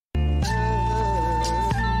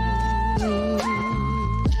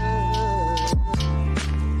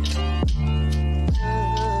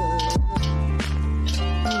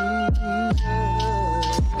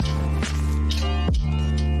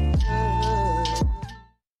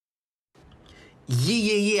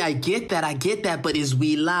Yeah. I get that. But is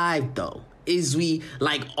we live though? Is we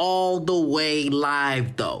like all the way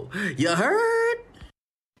live though? You heard?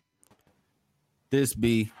 This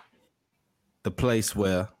be the place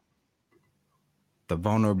where the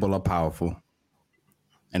vulnerable are powerful,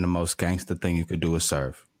 and the most gangster thing you could do is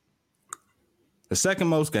serve. The second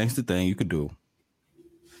most gangster thing you could do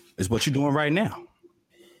is what you're doing right now.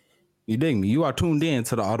 You dig me? You are tuned in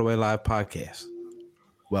to the All the Way Live podcast.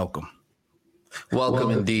 Welcome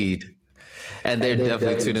indeed. And they're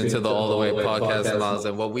definitely tuned into the All the Way podcast laws.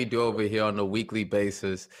 And what we do over here on a weekly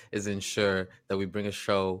basis is ensure that we bring a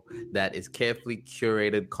show that is carefully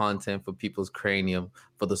curated content for people's cranium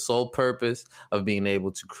for the sole purpose of being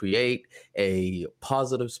able to create a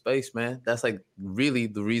positive space, man. That's like really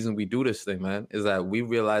the reason we do this thing, man, is that we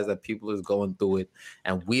realize that people is going through it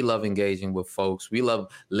and we love engaging with folks. We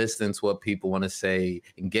love listening to what people want to say,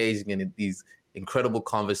 engaging in these incredible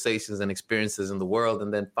conversations and experiences in the world,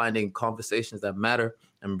 and then finding conversations that matter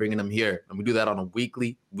and bringing them here. And we do that on a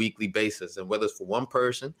weekly basis. And whether it's for one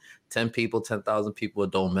person, 10 people, 10,000 people,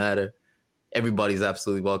 it don't matter. Everybody's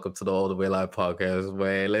absolutely welcome to the All the Way Live podcast,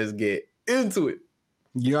 man. Let's get into it.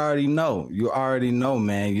 You already know,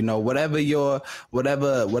 man. You know, whatever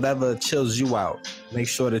chills you out, make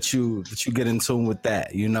sure that you get in tune with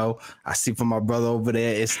that. You know, I see from my brother over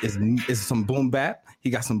there, it's some boom bap. He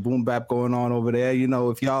got some boom bap going on over there. You know,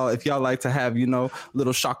 if y'all like to have, you know, a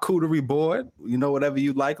little charcuterie board, you know, whatever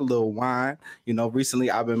you like, a little wine. You know, recently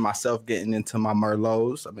I've been myself getting into my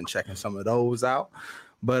Merlots. I've been checking some of those out.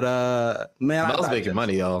 But man, I was making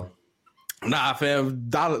money, y'all. Nah, fam,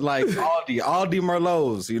 like Aldi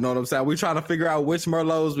Merlots. You know what I'm saying? We trying to figure out which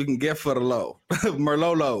Merlots we can get for the low.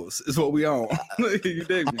 Merlots is what we own. You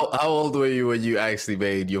dig me? How old were you when you actually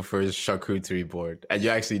made your first charcuterie board and you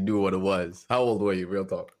actually knew what it was? How old were you? Real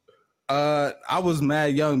talk. I was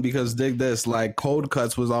mad young because dig this, like cold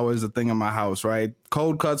cuts was always a thing in my house, right?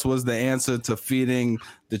 Cold cuts was the answer to feeding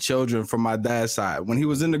the children from my dad's side. When he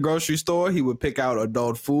was in the grocery store, he would pick out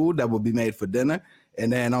adult food that would be made for dinner.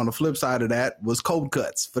 And then on the flip side of that was cold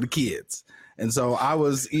cuts for the kids. And so I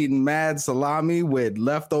was eating mad salami with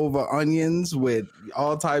leftover onions with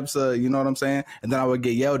all types of, you know what I'm saying? And then I would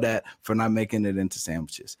get yelled at for not making it into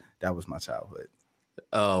sandwiches. That was my childhood.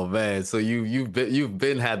 Oh man, so you've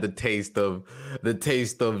been had the taste of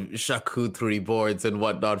charcuterie boards and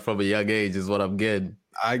whatnot from a young age is what I'm getting.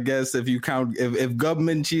 I guess if you count if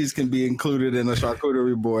government cheese can be included in a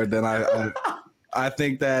charcuterie board, then I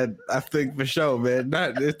think for sure, man.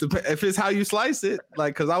 If it's how you slice it,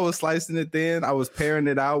 like, cause I was slicing it then, I was pairing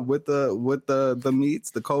it out with the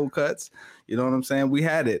meats, the cold cuts. You know what I'm saying? We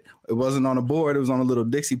had it. It wasn't on a board. It was on a little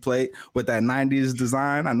Dixie plate with that 90s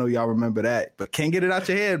design. I know y'all remember that, but can't get it out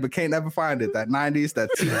your head, but can't ever find it. That 90s, that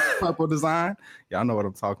purple design. Y'all know what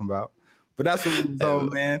I'm talking about. But that's what we know,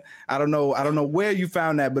 man. I don't know where you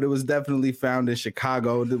found that, but it was definitely found in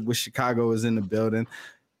Chicago. Chicago is in the building.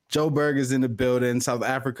 Joburg is in the building. South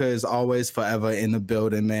Africa is always forever in the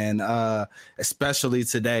building, man. Especially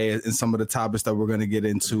today in some of the topics that we're going to get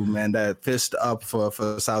into, man. That fist up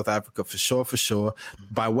for South Africa for sure.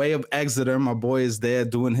 By way of Exeter, my boy is there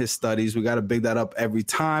doing his studies. We got to big that up every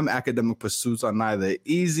time. Academic pursuits are neither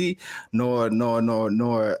easy nor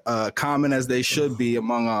common as they should be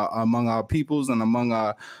among our peoples and among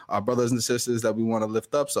our brothers and sisters that we want to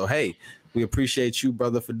lift up. So hey, we appreciate you,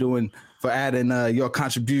 brother, for adding your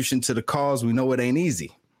contribution to the cause. We know it ain't easy.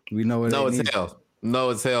 No,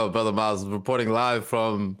 it's hell, brother Miles. Reporting live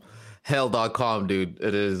from hell.com, dude.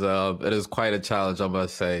 It is quite a challenge, I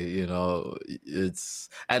must say. You know, it's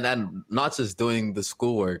and not just doing the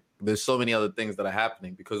schoolwork. There's so many other things that are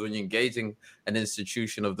happening because when you're engaging an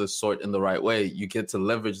institution of this sort in the right way, you get to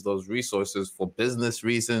leverage those resources for business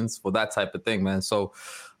reasons, for that type of thing, man. So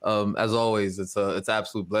as always, it's an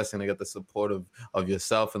absolute blessing to get the support of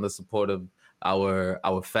yourself and the support of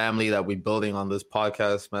our family that we're building on this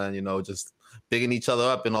podcast, man. You know, just bigging each other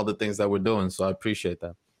up in all the things that we're doing. So I appreciate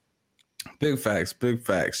that. Big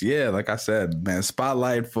facts. Yeah, like I said, man,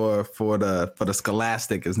 spotlight for the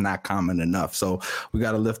scholastic is not common enough. So we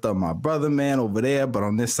got to lift up my brother, man, over there. But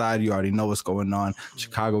on this side, you already know what's going on.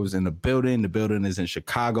 Chicago is in the building. The building is in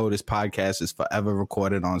Chicago. This podcast is forever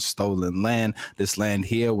recorded on stolen land. This land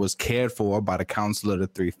here was cared for by the Council of the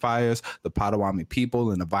Three Fires, the Potawatomi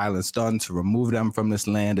people, and the violence done to remove them from this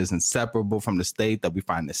land is inseparable from the state that we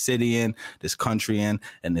find the city in, this country in,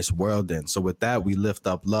 and this world in. So with that, we lift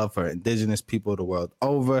up love for indigenous indigenous people the world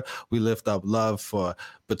over. We lift up love for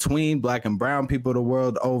between black and brown people the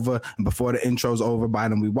world over. And before the intro's over,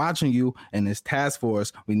 Biden, we watching you and this task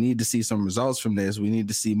force. We need to see some results from this. We need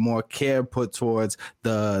to see more care put towards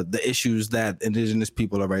the issues that indigenous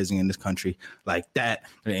people are raising in this country. Like that,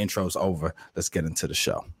 the intro's over. Let's get into the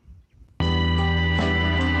show.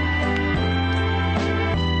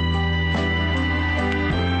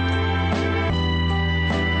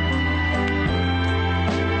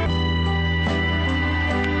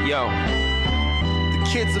 Yo, the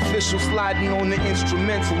kids official sliding on the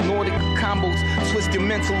instrumental. Nordic combos, twist your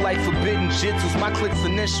mental like forbidden jitsus. My click's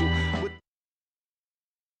initial.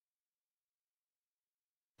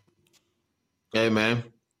 Hey, man.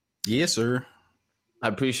 Yes, sir. I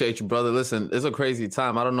appreciate you, brother. Listen, it's a crazy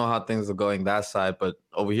time. I don't know how things are going that side, but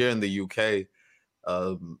over here in the UK,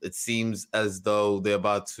 it seems as though they're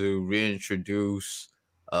about to reintroduce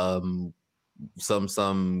some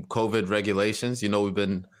COVID regulations. You know, we've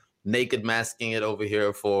been naked masking it over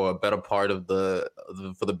here for a better part of the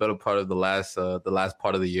last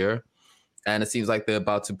part of the year, and it seems like they're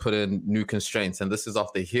about to put in new constraints. And this is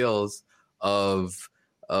off the heels of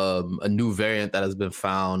a new variant that has been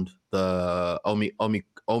found, the Omicron.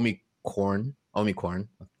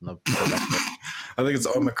 No, I think it's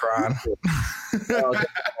Omicron.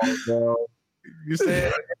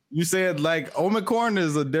 You said like Omicron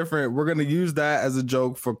is a different. We're gonna use that as a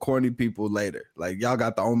joke for corny people later. Like y'all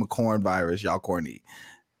got the Omicron virus, y'all corny,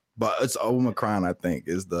 but it's Omicron. I think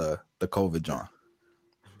is the COVID John.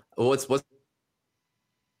 What's?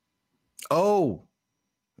 Oh,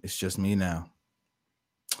 it's just me now.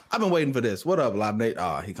 I've been waiting for this. What up, Live Nate?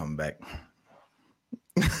 Oh, he coming back.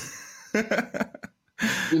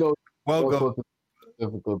 You know, welcome.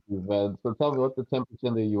 Difficulties, man. So tell me what the temperature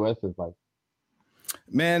in the US is like.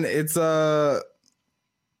 Man, it's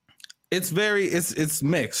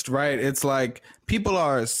mixed, right? It's like people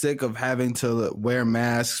are sick of having to wear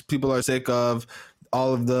masks. People are sick of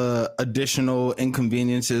all of the additional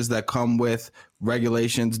inconveniences that come with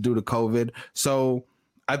regulations due to COVID. So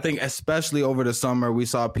I think especially over the summer, we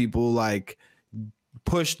saw people like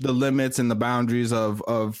push the limits and the boundaries of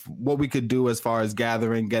what we could do as far as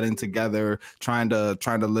gathering, getting together, trying to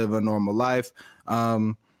live a normal life.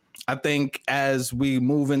 I think as we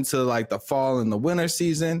move into like the fall and the winter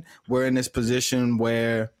season, we're in this position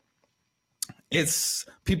where it's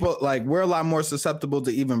people like we're a lot more susceptible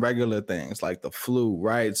to even regular things like the flu,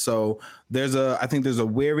 right? So I think there's a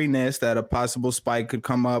weariness that a possible spike could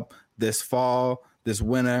come up this fall, this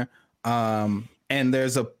winter. And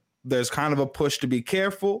there's kind of a push to be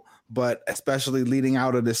careful, but especially leading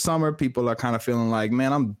out of this summer, people are kind of feeling like,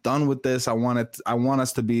 man, I'm done with this. I want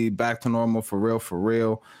us to be back to normal for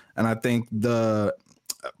real. And I think the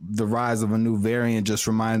rise of a new variant just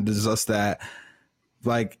reminds us that,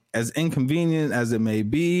 like, as inconvenient as it may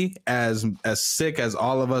be, as sick as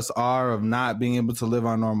all of us are of not being able to live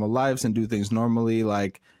our normal lives and do things normally,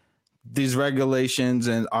 like these regulations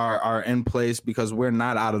are in place because we're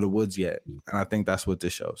not out of the woods yet. And I think that's what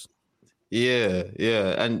this shows. Yeah.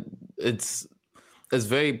 And it's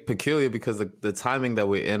very peculiar because the timing that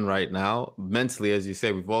we're in right now, mentally, as you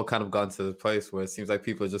say, we've all kind of gotten to the place where it seems like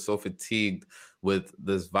people are just so fatigued with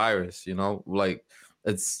this virus, you know, like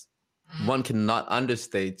one cannot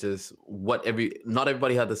understate just not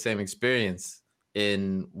everybody had the same experience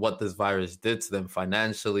in what this virus did to them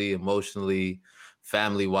financially, emotionally,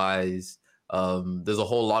 family wise. There's a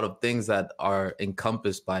whole lot of things that are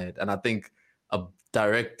encompassed by it. And I think a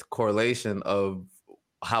direct correlation of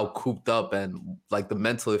how cooped up and like the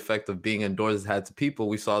mental effect of being indoors had to people.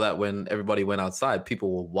 We saw that when everybody went outside,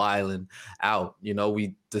 people were wilding out. You know,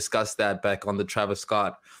 we discussed that back on the Travis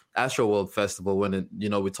Scott Astroworld Festival when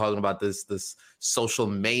we're talking about this social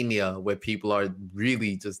mania where people are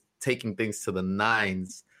really just taking things to the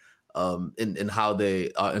nines in how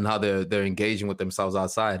they're engaging with themselves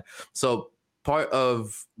outside. So part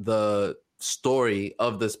of the story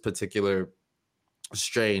of this particular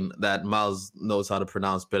strain that Miles knows how to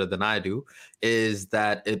pronounce better than I do is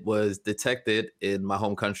that it was detected in my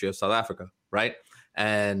home country of South Africa, right?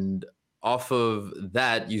 And off of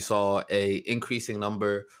that, you saw a increasing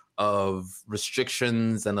number of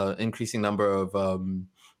restrictions and an increasing number of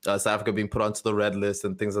South Africa being put onto the red list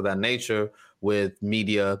and things of that nature, with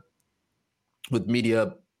media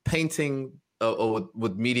painting or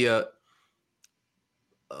with media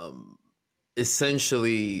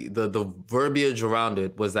essentially the verbiage around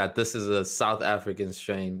it was that this is a South African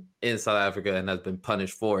strain in South Africa and has been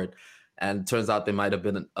punished for it. And it turns out there might have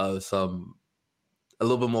been a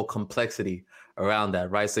little bit more complexity around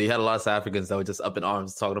that, right? So you had a lot of South Africans that were just up in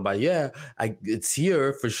arms talking about, it's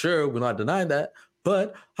here for sure. We're not denying that.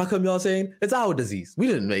 But how come y'all saying it's our disease? We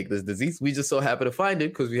didn't make this disease. We just so happen to find it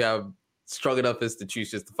because we have strong enough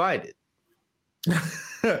institutions to find it.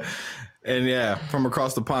 And yeah, from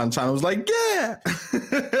across the pond, China was like, yeah.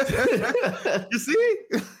 You see?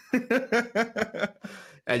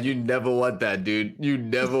 And you never want that, dude. You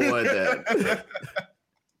never want that.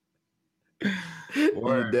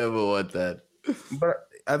 You never want that. But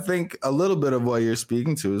I think a little bit of what you're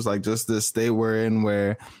speaking to is like just this state we're in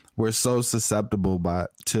where we're so susceptible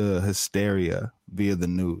to hysteria via the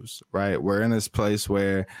news, right? We're in this place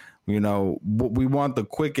where, you know, we want the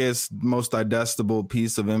quickest, most digestible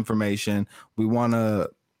piece of information. We want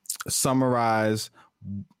to summarize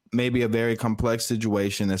maybe a very complex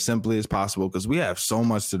situation as simply as possible because we have so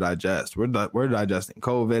much to digest. We're digesting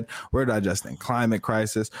COVID. We're digesting climate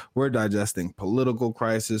crisis. We're digesting political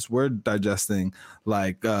crisis. We're digesting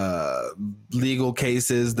like legal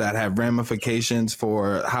cases that have ramifications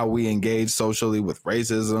for how we engage socially with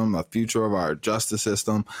racism, the future of our justice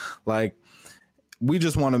system. Like, we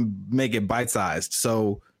just want to make it bite-sized.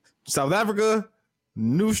 So South Africa,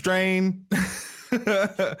 new strain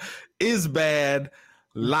is bad.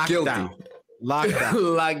 Lockdown.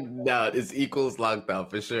 Lockdown is equals lockdown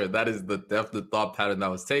for sure. That is the definite thought pattern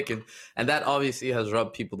that was taken, and that obviously has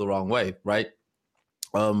rubbed people the wrong way, right?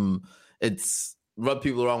 It's rubbed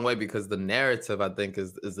people the wrong way because the narrative, I think,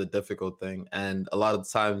 is a difficult thing, and a lot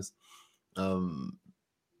of times,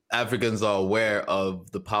 Africans are aware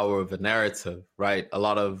of the power of a narrative, right? A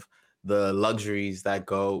lot of the luxuries that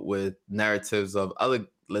go with narratives of other,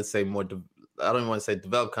 let's say, more I don't even want to say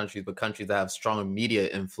developed countries, but countries that have stronger media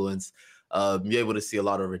influence, you're able to see a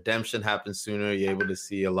lot of redemption happen sooner. You're able to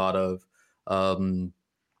see a lot of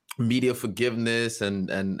media forgiveness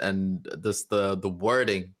and just the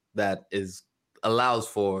wording that allows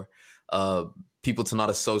for people to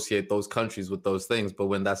not associate those countries with those things. But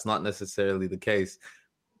when that's not necessarily the case,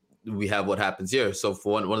 we have what happens here. So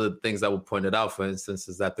for one of the things that were pointed out, for instance,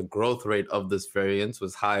 is that the growth rate of this variant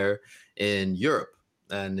was higher in Europe.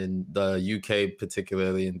 And in the UK,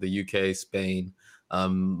 particularly in the UK, Spain, a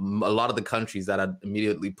lot of the countries that had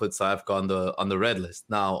immediately put South Africa on the red list.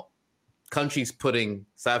 Now, countries putting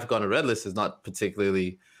South Africa on the red list is not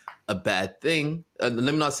particularly a bad thing. Let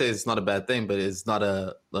me not say it's not a bad thing, but it's not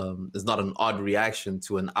an odd reaction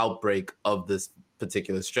to an outbreak of this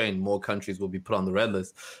particular strain. More countries will be put on the red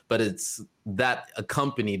list, but it's that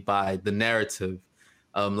accompanied by the narrative,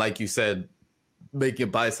 like you said. Making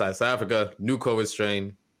it bite-sized. South Africa, new COVID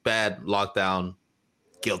strain, bad lockdown,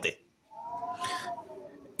 guilty.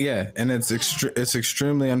 Yeah, and it's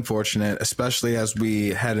extremely unfortunate, especially as we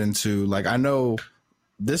head into, like, I know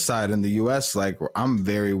this side in the U.S., like, I'm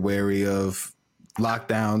very wary of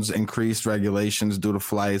lockdowns, increased regulations due to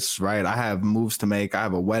flights, right? I have moves to make. I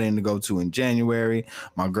have a wedding to go to in January.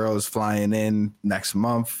 My girl is flying in next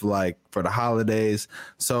month, like, for the holidays.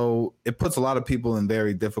 So it puts a lot of people in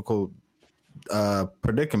very difficult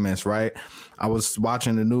predicaments, right? I was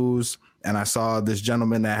watching the news and I saw this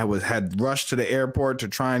gentleman that had rushed to the airport to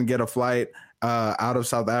try and get a flight out of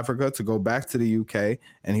South Africa to go back to the UK,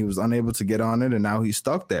 and he was unable to get on it, and now he's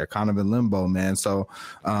stuck there, kind of in limbo, man. So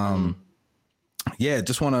yeah,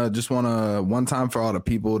 just wanna one time for all the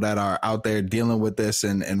people that are out there dealing with this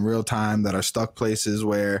in real time, that are stuck places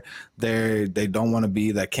where they don't want to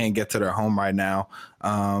be, that can't get to their home right now.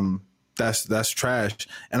 That's trash.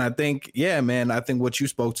 And I think, yeah, man, I think what you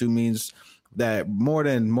spoke to means that more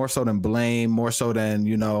so than blame, more so than,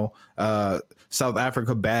 you know, South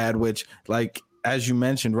Africa bad, which, like, as you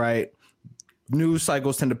mentioned, right, news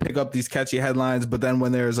cycles tend to pick up these catchy headlines, but then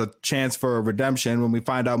when there's a chance for a redemption, when we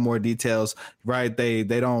find out more details, right, they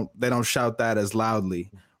don't shout that as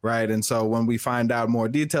loudly. Right. And so when we find out more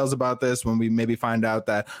details about this, when we maybe find out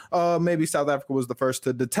that, maybe South Africa was the first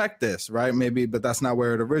to detect this, right? Maybe, but that's not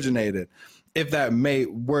where it originated. If that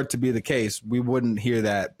were to be the case, we wouldn't hear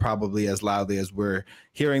that probably as loudly as we're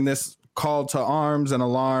hearing this call to arms and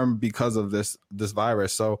alarm because of this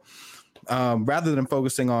virus. So rather than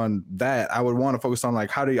focusing on that, I would want to focus on, like,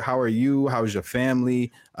 how are you? How's your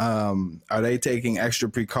family? Are they taking extra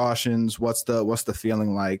precautions? What's the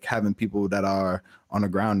feeling like having people that are on the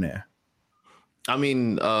ground there? I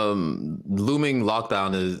mean,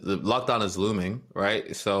 lockdown is looming,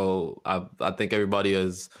 right? So I think everybody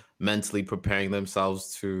is mentally preparing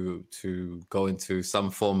themselves to go into some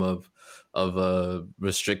form of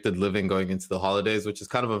restricted living going into the holidays, which is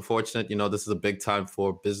kind of unfortunate. You know, this is a big time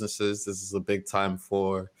for businesses. This is a big time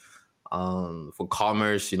for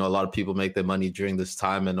commerce. You know, a lot of people make their money during this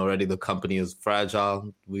time, and already the company is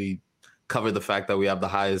fragile. We covered the fact that we have the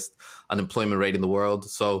highest unemployment rate in the world.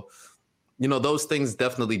 So you know, those things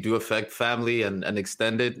definitely do affect family and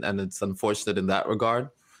extended, and it's unfortunate in that regard.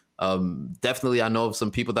 Definitely, I know of some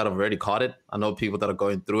people that have already caught it. I know people that are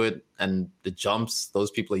going through it, and the jumps. Those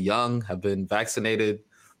people are young, have been vaccinated,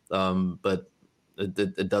 but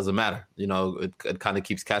it doesn't matter. You know, it kind of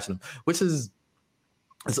keeps catching them, which is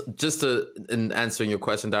just in answering your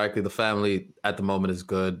question directly. The family at the moment is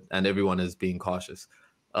good, and everyone is being cautious.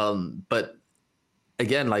 But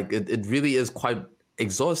again, like it really is quite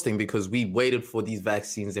exhausting because we waited for these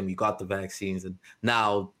vaccines and we got the vaccines, and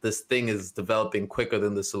now this thing is developing quicker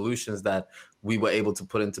than the solutions that we were able to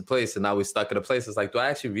put into place, and now we're stuck in a place. It's like, do I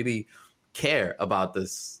actually really care about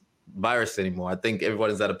this virus anymore? I think everyone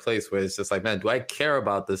is at a place where it's just like, man, do I care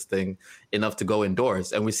about this thing enough to go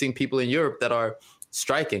indoors? And we're seeing people in Europe that are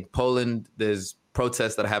striking. Poland, there's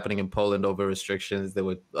protests that are happening in Poland over restrictions. There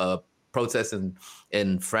were protests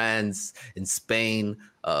in France, in Spain.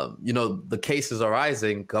 You know, the cases are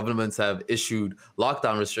rising. Governments have issued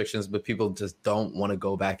lockdown restrictions, but people just don't want to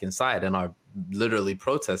go back inside and are literally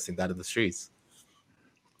protesting that in the streets.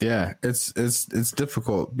 Yeah, it's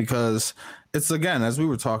difficult because it's, again, as we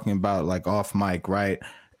were talking about, like off mic, right?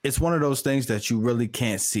 It's one of those things that you really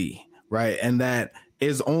can't see, right? And that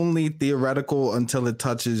is only theoretical until it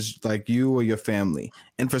touches like you or your family.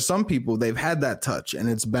 And for some people, they've had that touch and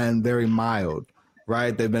it's been very mild,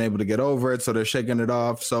 right? They've been able to get over it, so they're shaking it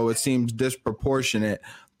off. So it seems disproportionate,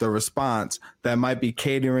 the response that might be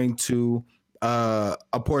catering to a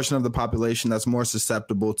portion of the population that's more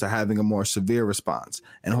susceptible to having a more severe response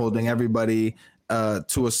and holding everybody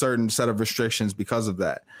to a certain set of restrictions because of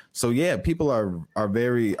that. So yeah, people are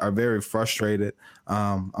very frustrated.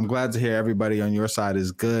 I'm glad to hear everybody on your side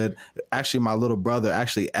is good. Actually, my little brother,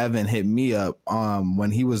 Evan, hit me up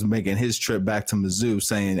when he was making his trip back to Mizzou,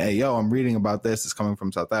 saying, "Hey, yo, I'm reading about this. It's coming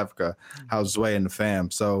from South Africa. How's Zway and the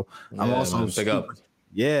fam?" So I'm also big up.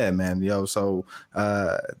 Yeah, man, yo. So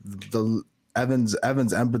the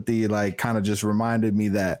Evan's empathy, like, kind of just reminded me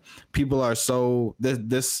that people are so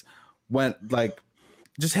this went like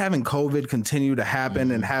just having COVID continue to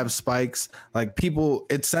happen and have spikes, like people,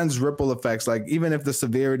 it sends ripple effects. Like even if the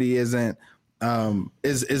severity isn't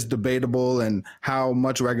is debatable, and how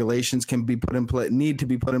much regulations can be put in place, need to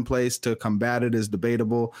be put in place to combat it is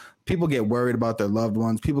debatable. People get worried about their loved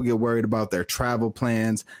ones. People get worried about their travel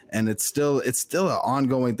plans, and it's still an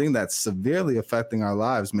ongoing thing that's severely affecting our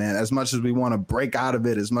lives, man. As much as we want to break out of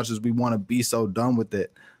it, as much as we want to be so done with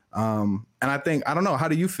it. And I think, I don't know, how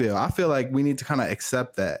do you feel? I feel like we need to kind of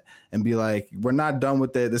accept that and be like, we're not done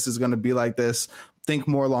with it. This is going to be like this. Think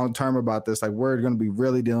more long term about this. Like, we're going to be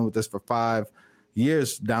really dealing with this for 5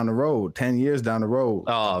 years down the road, 10 years down the road.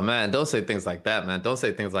 Oh man, don't say things like that, man. Don't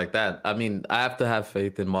say things like that. I mean, I have to have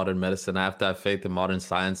faith in modern medicine. I have to have faith in modern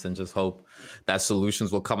science, and just hope that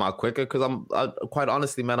solutions will come out quicker. Because I quite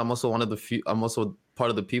honestly, man, I'm also part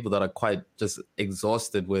of the people that are quite just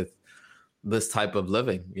exhausted with this type of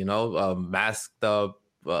living, you know, masked up,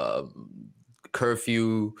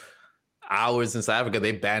 curfew hours in South Africa.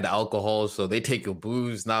 They banned alcohol, so they take your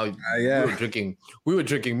booze now. Yeah, we were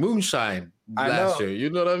drinking moonshine last year. You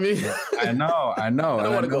know what I mean? I know. I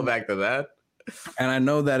don't want to go back to that. And I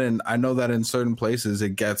know that in certain places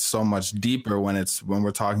it gets so much deeper when we're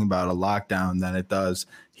talking about a lockdown than it does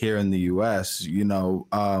here in the US, you know.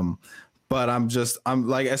 But I'm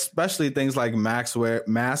like, especially things like mask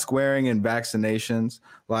wearing and vaccinations.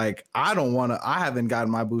 Like, I haven't gotten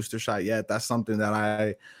my booster shot yet. That's something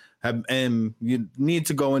that you need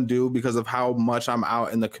to go and do because of how much I'm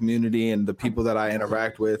out in the community and the people that I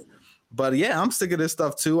interact with. But yeah, I'm sick of this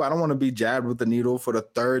stuff too. I don't want to be jabbed with the needle for the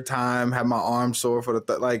third time, have my arm sore for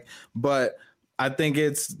but I think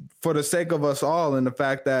it's for the sake of us all, and the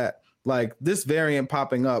fact that like this variant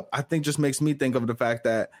popping up, I think just makes me think of the fact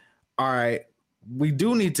that, all right, we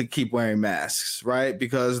do need to keep wearing masks, right?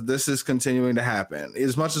 Because this is continuing to happen.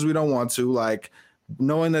 As much as we don't want to, like,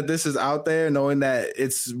 knowing that this is out there, knowing that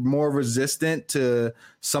it's more resistant to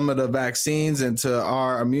some of the vaccines and to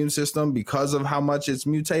our immune system because of how much it's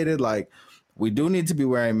mutated, like, we do need to be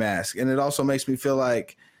wearing masks. And it also makes me feel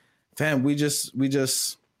like, fam, we just got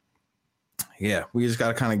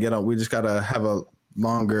to kind of get on. We just got to have a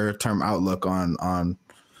longer term outlook on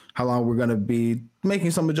how long we're going to be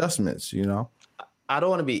making some adjustments, you know? I don't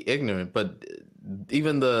want to be ignorant, but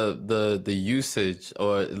even the usage,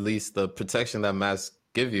 or at least the protection that masks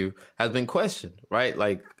give you, has been questioned, right?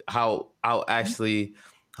 Like how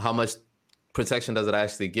much protection does it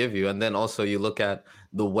actually give you? And then also you look at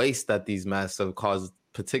the waste that these masks have caused,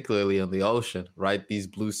 particularly in the ocean, right? These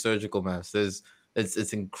blue surgical masks,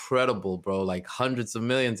 it's incredible, bro. Like hundreds of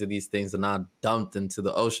millions of these things are now dumped into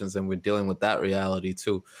the oceans, and we're dealing with that reality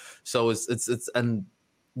too. So it's and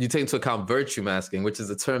you take into account virtue masking, which is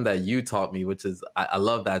a term that you taught me, which is I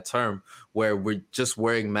love that term, where we're just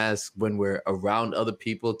wearing masks when we're around other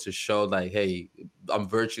people to show like, hey, I'm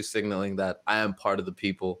virtue signaling that I am part of the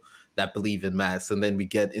people that believe in masks. And then we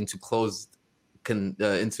get into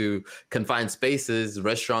into confined spaces,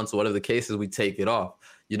 restaurants, whatever the case is, we take it off.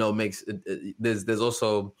 You know, there's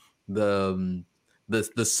also the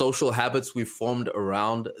social habits we formed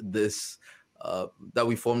around this.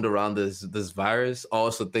 This virus,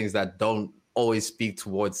 also things that don't always speak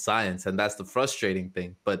towards science, and that's the frustrating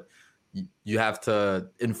thing. But you have to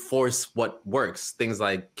enforce what works. Things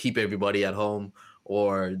like keep everybody at home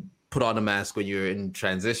or put on a mask when you're in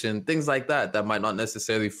transition, things like that might not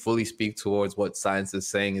necessarily fully speak towards what science is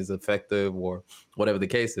saying is effective or whatever the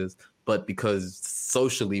case is. But because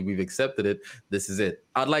socially we've accepted it, this is it.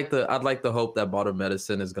 I'd like to hope that modern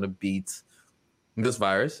medicine is going to beat this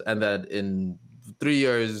virus, and that in 3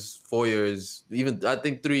 years, 4 years, even I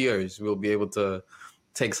think 3 years, we'll be able to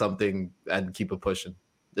take something and keep it pushing.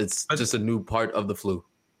 It's just a new part of the flu.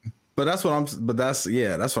 That's what I'm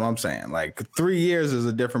saying. Like 3 years is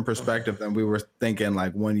a different perspective than we were thinking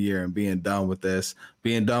like 1 year and being done with this,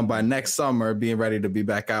 being done by next summer, being ready to be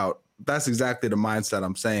back out. That's exactly the mindset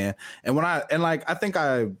I'm saying. And I think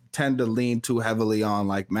I tend to lean too heavily on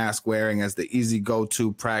like mask wearing as the easy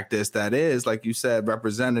go-to practice that is, like you said,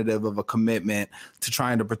 representative of a commitment to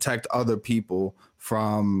trying to protect other people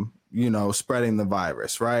from, spreading the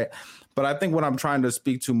virus, right? But I think what I'm trying to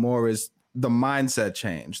speak to more is the mindset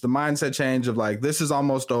change of like, this is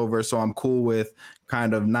almost over, so I'm cool with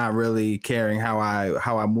kind of not really caring how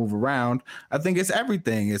I move around. I think it's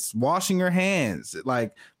everything. It's washing your hands.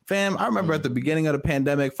 Like, fam, I remember at the beginning of the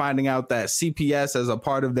pandemic finding out that CPS, as a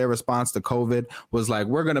part of their response to COVID, was like,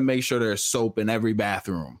 we're going to make sure there's soap in every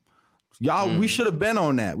bathroom. Y'all, we should have been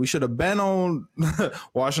on that. We should have been on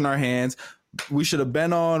washing our hands. We should have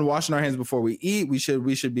been on washing our hands before we eat. We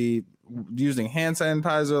should be using hand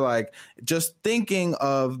sanitizer, like just thinking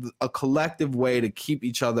of a collective way to keep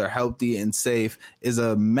each other healthy and safe is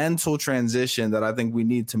a mental transition that I think we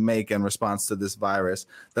need to make in response to this virus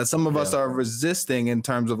that some of us are resisting in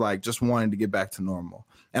terms of like just wanting to get back to normal.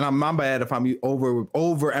 And I'm my bad if I'm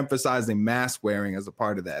overemphasizing mask wearing as a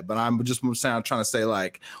part of that, but I'm trying to say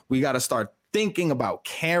like we got to start thinking about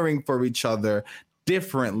caring for each other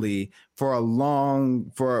differently for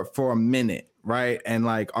a minute, right? And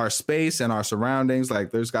like our space and our surroundings,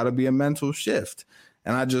 like there's got to be a mental shift.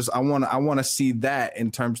 And I want to see that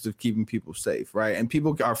in terms of keeping people safe, right? And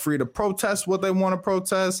people are free to protest what they want to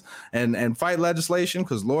protest and fight legislation,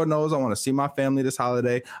 because Lord knows I want to see my family this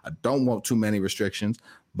holiday. I don't want too many restrictions,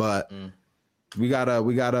 but we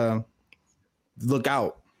gotta look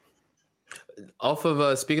out. Off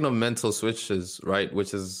of speaking of mental switches, right,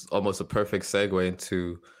 which is almost a perfect segue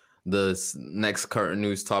into the next current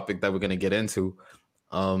news topic that we're going to get into.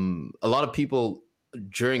 A lot of people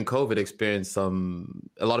during COVID experienced a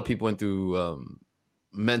lot of people went through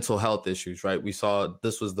mental health issues, right? We saw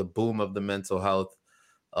this was the boom of the mental health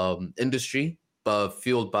industry,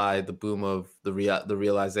 fueled by the boom of the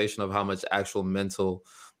realization of how much actual mental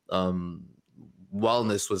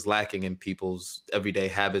wellness was lacking in people's everyday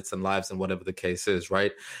habits and lives and whatever the case is,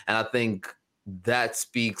 right? And I think that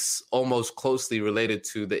speaks almost closely related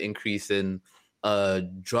to the increase in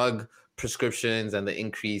drug prescriptions and the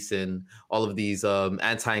increase in all of these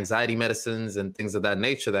anti-anxiety medicines and things of that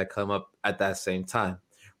nature that come up at that same time,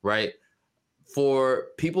 right? For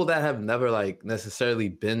people that have never like necessarily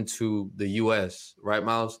been to the US, right,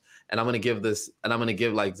 Miles? And I'm going to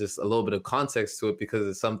give like just a little bit of context to it, because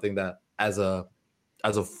it's something that as a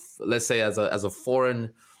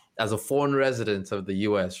foreign resident of the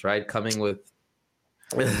US, right, coming with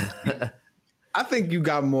I think you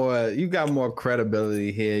got more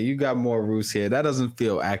credibility here. You got more roots here. That doesn't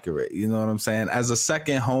feel accurate. You know what I'm saying? As a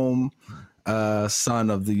second home son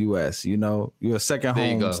of the US, you're a second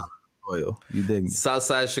home son of oil. You dig me?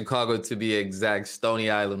 Southside Chicago, to be exact. Stony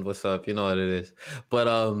Island, what's up? You know what it is. But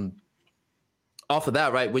off of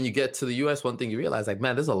that, right, when you get to the US, one thing you realize, like,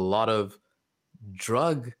 man, there's a lot of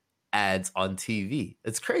drug ads on TV.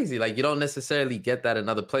 It's crazy. Like, you don't necessarily get that in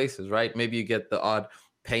other places, right? Maybe you get the odd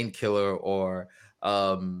painkiller or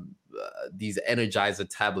these Energizer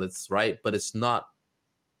tablets, right? But it's not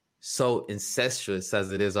so incestuous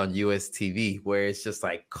as it is on US TV, where it's just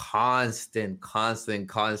like constant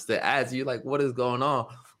ads. You're like, what is going on?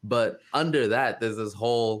 But under that, there's this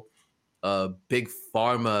whole big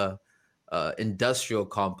pharma industrial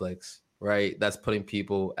complex, right? That's putting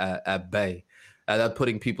people at bay. That's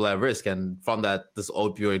putting people at risk. And from that, this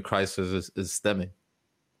opioid crisis is stemming.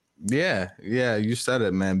 Yeah, you said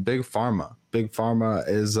it, man. Big pharma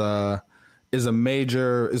is is a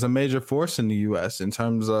major force in the U.S. in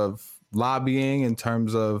terms of lobbying, in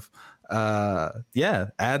terms of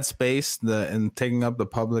ad space, and taking up the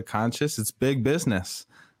public conscious. It's big business,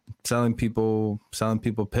 selling people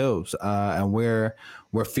pills, and we're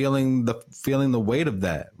feeling the weight of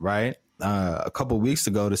that, right? A couple of weeks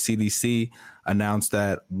ago, the CDC announced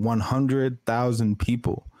that 100,000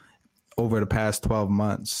 people over the past 12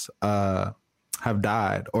 months have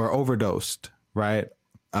died or overdosed, right?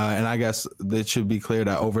 And I guess it should be clear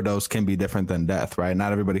that overdose can be different than death, right?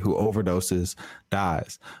 Not everybody who overdoses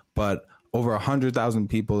dies, but over 100,000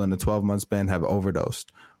 people in the 12-month span have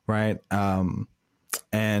overdosed, right?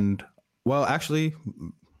 And well, actually,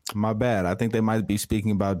 my bad. I think they might be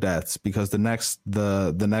speaking about deaths, because the next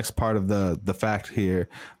part of the fact here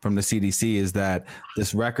from the CDC is that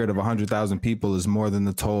this record of 100,000 people is more than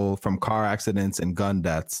the toll from car accidents and gun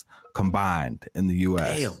deaths combined in the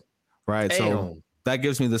U.S. Damn. Right. Damn. So that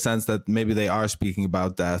gives me the sense that maybe they are speaking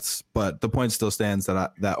about deaths, but the point still stands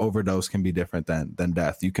that that overdose can be different than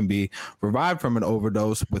death. You can be revived from an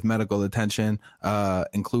overdose with medical attention,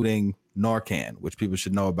 including Narcan, which people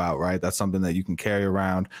should know about, right? That's something that you can carry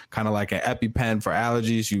around, kind of like an EpiPen for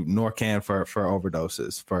allergies, Narcan for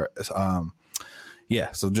overdoses.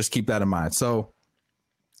 So just keep that in mind. So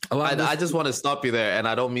I just want to stop you there, and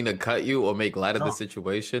I don't mean to cut you or make light of the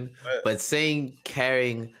situation, but saying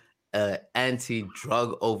carrying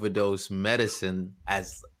anti-drug overdose medicine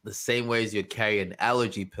as the same way as you'd carry an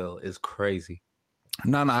allergy pill is crazy.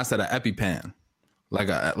 No, I said an EpiPen, like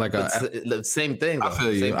the same thing. Though. I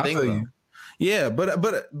feel you. I feel you. Yeah, but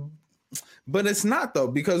it's not though,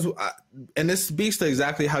 because and this speaks to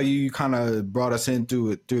exactly how you kind of brought us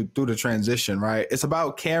into it through the transition, right? It's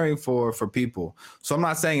about caring for people. So I'm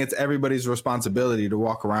not saying it's everybody's responsibility to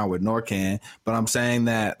walk around with Narcan, but I'm saying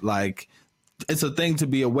that like it's a thing to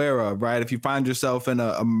be aware of, right? If you find yourself in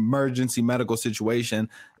an emergency medical situation,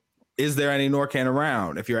 is there any Narcan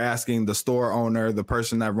around? If you're asking the store owner, the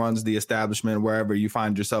person that runs the establishment, wherever you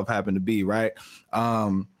find yourself happen to be, right?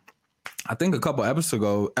 I think a couple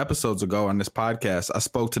episodes ago on this podcast, I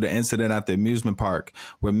spoke to the incident at the amusement park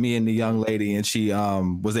where me and the young lady, and she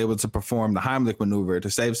was able to perform the Heimlich maneuver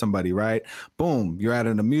to save somebody, right? Boom. You're at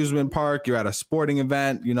an amusement park. You're at a sporting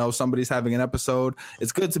event. You know, somebody's having an episode.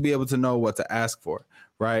 It's good to be able to know what to ask for,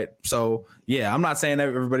 right? So, yeah, I'm not saying that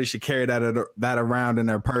everybody should carry that around in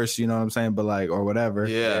their purse, you know what I'm saying? But like, or whatever.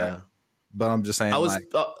 Yeah. But I'm just saying. I was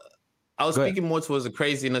speaking more towards the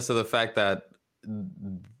craziness of the fact that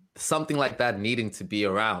something like that needing to be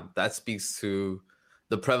around. That speaks to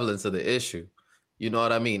the prevalence of the issue. You know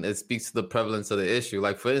what I mean? It speaks to the prevalence of the issue.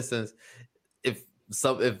 Like, for instance, if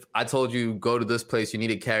I told you go to this place, you need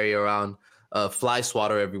to carry around fly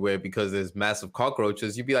swatter everywhere because there's massive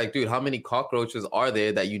cockroaches, you'd be like, dude, how many cockroaches are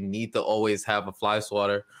there that you need to always have a fly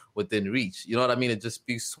swatter within reach? You know what I mean? It just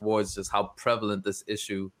speaks towards just how prevalent this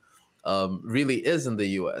issue really is in the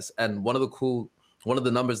U.S. And one of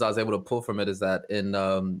the numbers I was able to pull from it is that in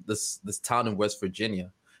this town in West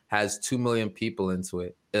Virginia has 2 million people in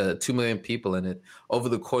it. Over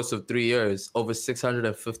the course of 3 years, over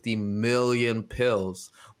 650 million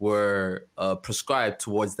pills were prescribed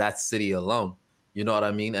towards that city alone. You know what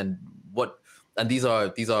I mean? And these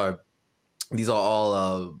are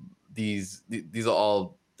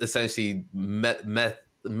all essentially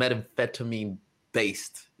methamphetamine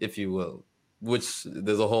based, if you will, which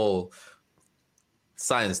there's a whole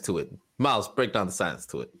science to it. Miles, break down the science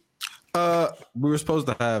to it. We were supposed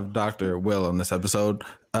to have Dr. Will on this episode.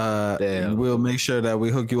 Damn. We'll make sure that we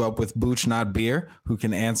hook you up with Booch Not Beer, who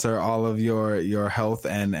can answer all of your health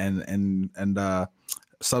and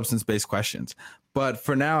substance-based questions. But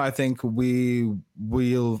for now, I think we'll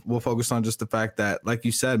focus on just the fact that, like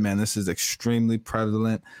you said, man, this is extremely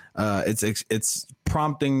prevalent. It's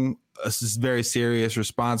prompting a very serious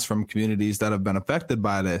response from communities that have been affected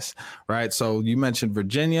by this, right? So you mentioned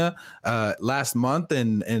Virginia. Last month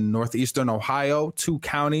in northeastern Ohio, 2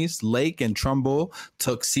 counties, Lake and Trumbull,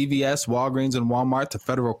 took CVS, Walgreens, and Walmart to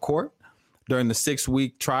federal court. During the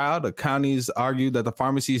 6-week trial, the counties argued that the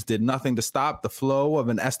pharmacies did nothing to stop the flow of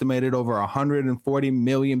an estimated over 140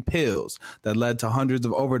 million pills that led to hundreds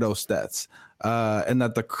of overdose deaths, and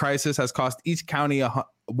that the crisis has cost each county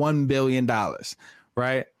 $1 billion,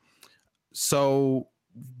 right? So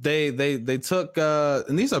they took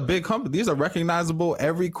and these are big companies. These are recognizable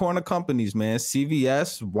every corner companies, man.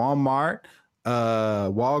 CVS, Walmart,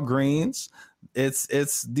 Walgreens. This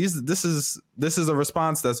is a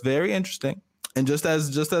response that's very interesting. And just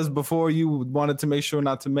as before, you wanted to make sure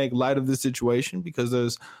not to make light of the situation because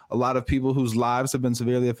there's a lot of people whose lives have been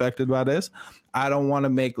severely affected by this. I don't want to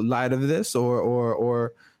make light of this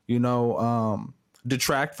or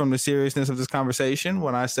detract from the seriousness of this conversation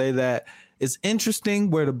when I say that it's interesting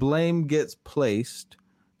where the blame gets placed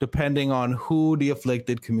depending on who the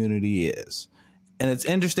afflicted community is. And it's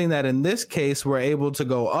interesting that in this case, we're able to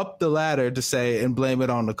go up the ladder to say and blame it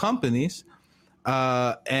on the companies,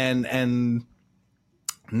 and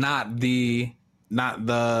not the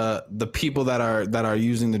people that are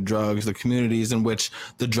using the drugs, the communities in which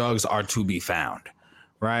the drugs are to be found,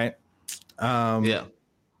 right? Yeah.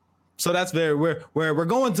 So that's we're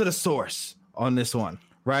going to the source on this one,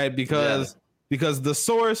 right? Because the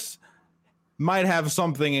source might have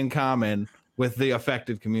something in common with the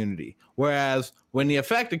affected community, whereas when the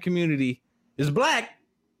affected community is black,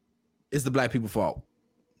 it's the black people's fault.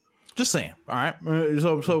 Just saying. All right.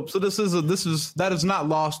 So that is not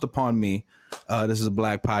lost upon me. This is a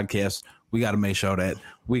black podcast. We got to make sure that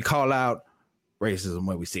we call out racism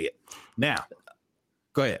when we see it. Now,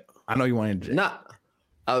 go ahead. I know you wanted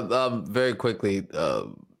to. Very quickly, a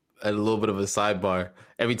little bit of a sidebar.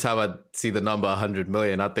 Every time I see the number 100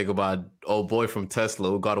 million, I think about old boy from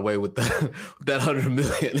Tesla who got away with that 100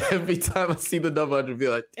 million. Every time I see the number 100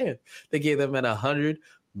 million, like, damn, they gave that man $100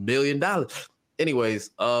 million.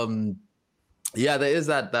 Anyways, yeah, there is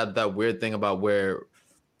that weird thing about where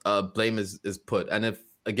blame is put. And if,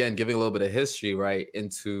 again, giving a little bit of history, right,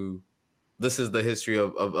 into this is the history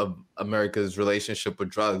of America's relationship with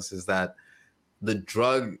drugs, is that the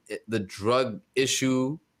drug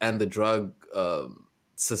issue and the drug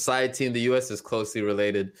society in the U.S. is closely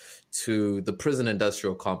related to the prison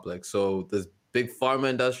industrial complex. So this big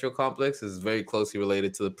pharma industrial complex is very closely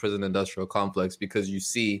related to the prison industrial complex, because you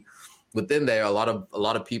see within there a lot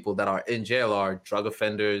of people that are in jail are drug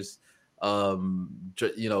offenders, are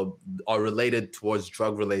related towards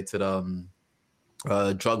drug related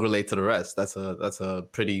arrests. That's a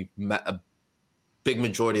pretty a big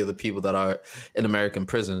majority of the people that are in American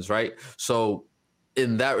prisons, right? So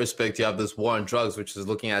in that respect, you have this war on drugs, which is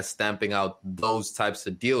looking at stamping out those types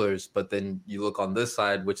of dealers. But then you look on this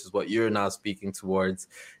side, which is what you're now speaking towards,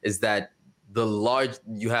 is that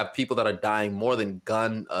you have people that are dying more than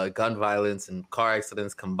gun violence and car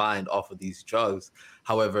accidents combined off of these drugs.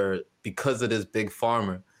 However, because it is big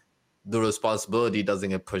pharma, the responsibility doesn't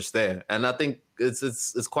get pushed there. And I think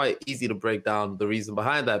it's quite easy to break down the reason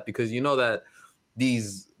behind that, because you know that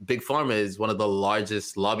these big pharma is one of the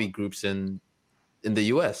largest lobby groups in the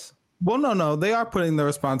U.S. Well, no, they are putting the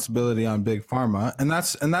responsibility on big pharma, and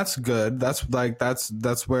that's good.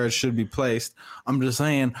 That's where it should be placed. I'm just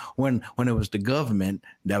saying, when it was the government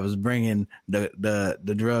that was bringing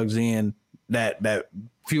the drugs in that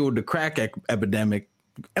fueled the crack epidemic,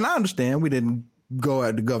 and I understand we didn't go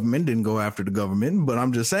at the government, didn't go after the government, but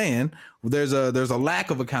I'm just saying there's a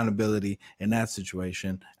lack of accountability in that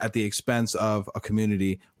situation at the expense of a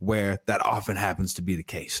community where that often happens to be the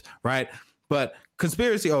case, right? But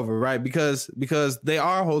conspiracy over, right? Because they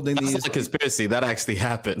are holding That's these. not a conspiracy that actually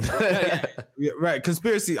happened. Yeah, right.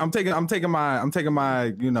 Conspiracy. I'm taking my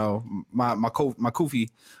my Kofi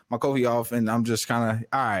off, and I'm just kind of,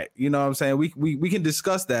 all right. You know what I'm saying? We can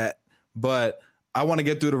discuss that, but I want to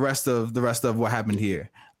get through the rest of what happened here.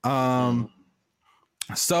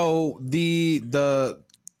 So the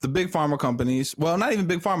big pharma companies, well, not even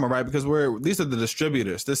big pharma, right? Because these are the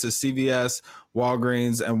distributors. This is CVS,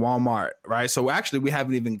 Walgreens, and Walmart, right? So actually, we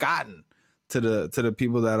haven't even gotten to the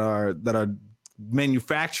people that are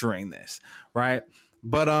manufacturing this, right?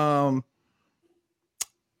 But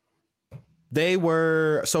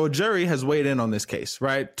so a jury has weighed in on this case,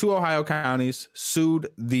 right? 2 Ohio counties sued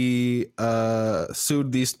these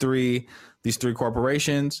three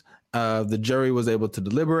corporations. The jury was able to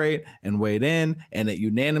deliberate and weighed in, and it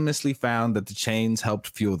unanimously found that the chains helped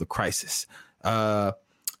fuel the crisis.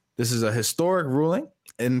 This is a historic ruling.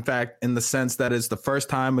 In fact, in the sense that it's the first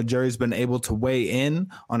time a jury's been able to weigh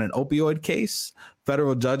in on an opioid case.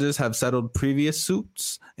 Federal judges have settled previous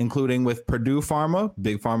suits, including with Purdue Pharma,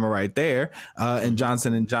 big pharma right there, and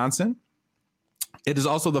Johnson & Johnson. It is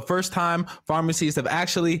also the first time pharmacies have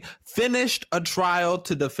actually finished a trial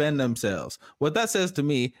to defend themselves. What that says to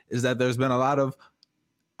me is that there's been a lot of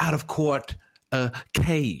out of court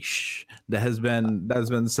case that has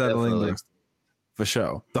been settling for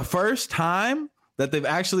sure. The first time that they've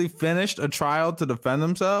actually finished a trial to defend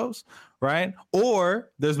themselves, right?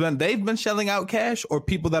 Or they've been shelling out cash, or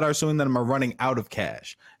people that are suing them are running out of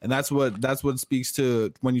cash. And that's what speaks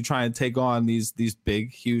to when you try and take on these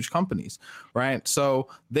big, huge companies, right? So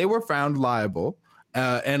they were found liable,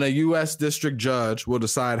 and a U.S. district judge will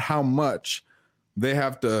decide how much they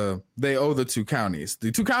owe the 2 counties.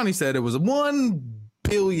 The 2 counties said it was $1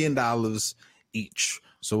 billion each.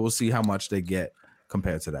 So we'll see how much they get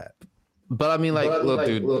compared to that. But I mean, look,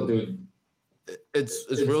 dude. It's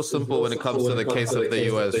real simple when it comes to the case of the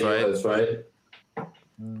U.S., right?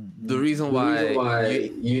 The reason why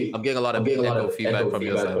I'm getting a lot of echo feedback from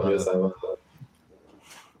your side.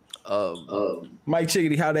 Mike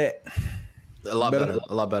Chickadee, how that? A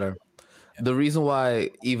lot better. The reason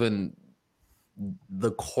why even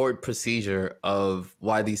the court procedure of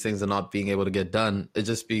why these things are not being able to get done, it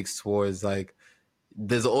just speaks towards like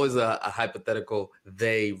there's always a hypothetical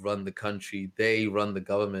they run the country, they run the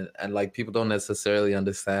government, and like people don't necessarily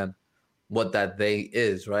understand what that they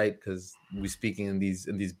is, right? Because we're speaking in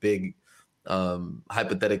these big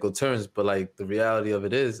hypothetical terms, but like the reality of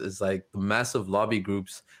it is like the massive lobby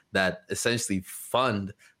groups that essentially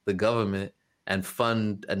fund the government and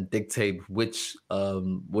fund and dictate which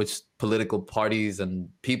political parties and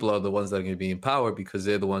people are the ones that are going to be in power because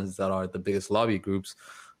they're the ones that are the biggest lobby groups.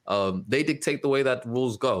 They dictate the way that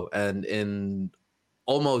rules go. And in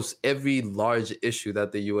almost every large issue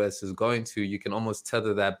that the U.S. is going to, you can almost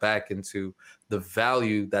tether that back into the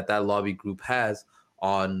value that lobby group has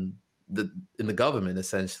in the government,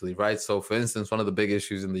 essentially, right? So, for instance, one of the big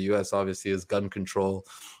issues in the U.S. obviously is gun control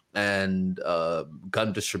and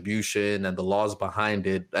gun distribution and the laws behind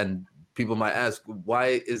it. And people might ask,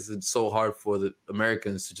 why is it so hard for the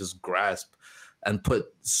Americans to just grasp and put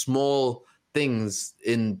small things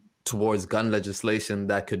in towards gun legislation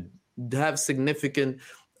that could have significant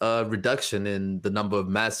reduction in the number of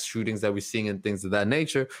mass shootings that we're seeing and things of that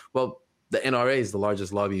nature? Well, the NRA is the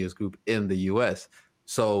largest lobbyist group in the U.S.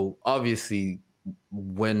 So obviously,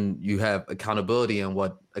 when you have accountability and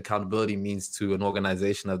what accountability means to an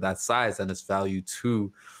organization of that size and its value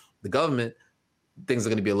to the government, things are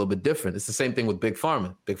going to be a little bit different. It's the same thing with Big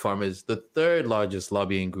Pharma. Big Pharma is the third largest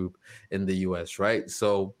lobbying group in the U.S., right?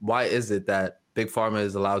 So why is it that Big Pharma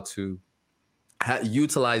is allowed to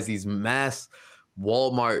utilize these mass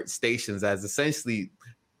Walmart stations as essentially,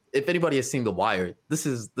 if anybody has seen The Wire, this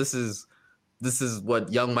is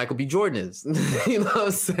what young Michael B. Jordan is. You know what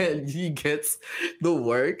I'm saying? He gets the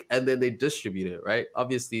work and then they distribute it, right?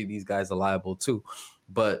 Obviously, these guys are liable too.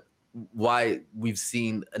 But why we've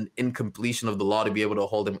seen an incompletion of the law to be able to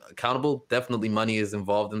hold them accountable, definitely money is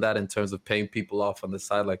involved in that in terms of paying people off on the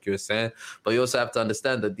side, like you're saying. But you also have to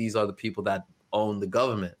understand that these are the people that own the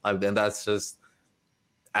government. And that's just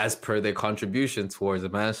as per their contribution towards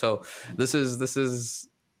it, man. So this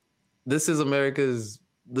is America's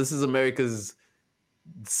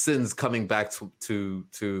sins coming back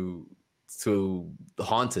to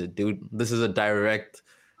haunt it, dude. This is a direct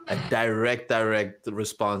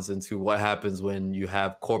response into what happens when you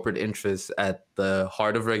have corporate interests at the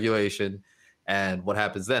heart of regulation. And what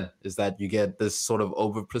happens then is that you get this sort of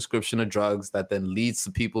overprescription of drugs that then leads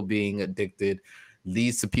to people being addicted,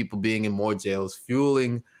 leads to people being in more jails,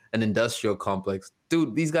 fueling an industrial complex.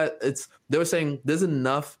 Dude, these guys, they were saying there's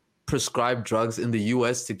enough prescribed drugs in the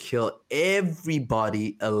US to kill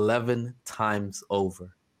everybody 11 times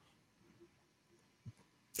over.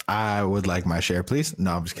 I would like my share, please.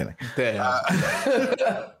 No, I'm just kidding.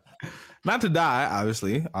 Not to die,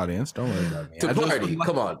 obviously, audience. Don't worry about me. To party,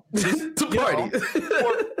 come on. To party.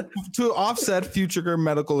 To offset future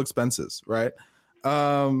medical expenses, right?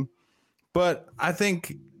 But I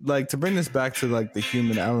think, like, to bring this back to, like, the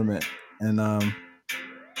human element and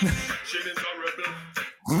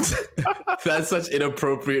that's such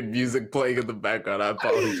inappropriate music playing in the background. I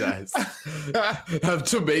apologize. Have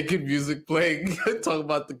Jamaican music playing, talking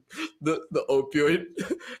about the opioid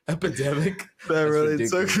epidemic. That really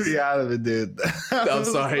took me out of it, dude. I'm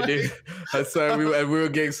sorry, dude. I'm sorry. We were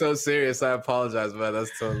getting so serious. I apologize, man.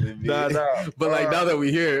 That's totally me. No. But like now that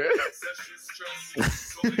we hear it.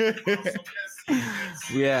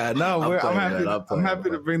 Yeah, no, I'm happy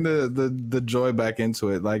to bring the joy back into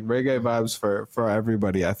it. Like reggae vibes for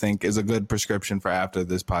everybody, I think, is a good prescription for after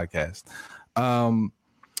this podcast. But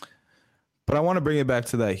I want to bring it back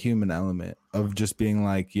to that human element of just being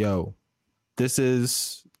like, yo, this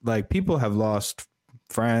is like people have lost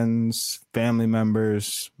friends, family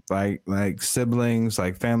members, like siblings,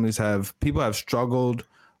 like people have struggled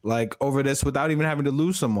like over this without even having to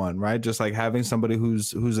lose someone, right? Just like having somebody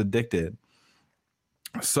who's addicted.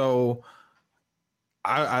 So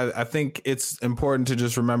I think it's important to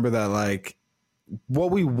just remember that, like,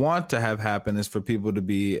 what we want to have happen is for people to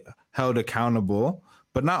be held accountable,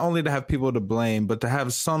 but not only to have people to blame, but to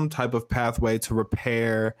have some type of pathway to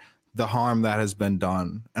repair the harm that has been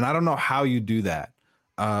done. And I don't know how you do that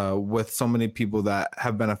with so many people that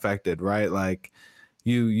have been affected, right? Like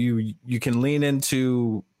you can lean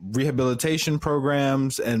into rehabilitation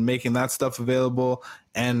programs and making that stuff available.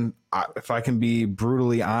 And if I can be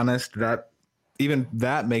brutally honest,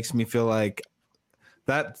 that makes me feel like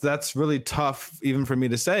that's really tough even for me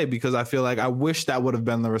to say, because I feel like I wish that would have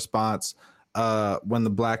been the response when the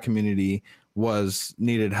Black community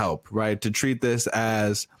needed help, right? To treat this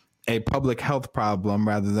as a public health problem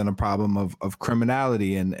rather than a problem of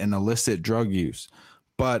criminality and illicit drug use.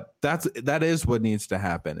 But that is what needs to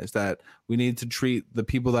happen, is that we need to treat the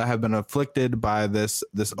people that have been afflicted by this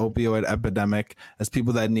opioid epidemic as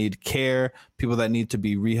people that need care, people that need to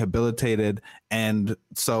be rehabilitated. And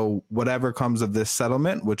so whatever comes of this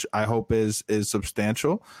settlement, which I hope is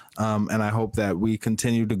substantial, and I hope that we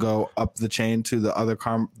continue to go up the chain to the other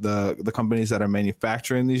the companies that are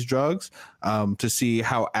manufacturing these drugs, to see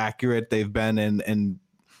how accurate they've been in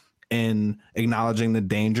acknowledging the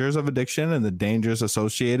dangers of addiction and the dangers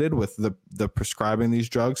associated with the prescribing these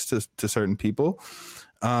drugs to certain people.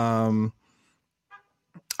 I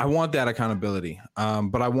want that accountability.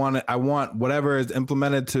 But I want whatever is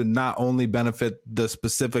implemented to not only benefit the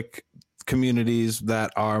specific communities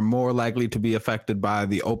that are more likely to be affected by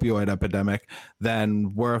the opioid epidemic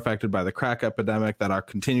than were affected by the crack epidemic, that are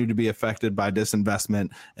continue to be affected by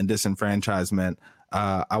disinvestment and disenfranchisement.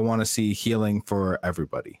 I want to see healing for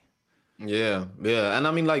everybody. Yeah. And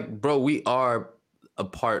I mean, like, bro, we are a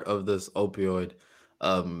part of this opioid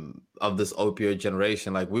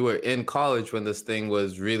generation. Like, we were in college when this thing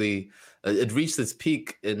was really, it reached its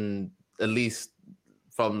peak, in, at least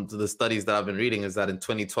from the studies that I've been reading, is that in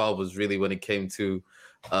 2012 was really when it came to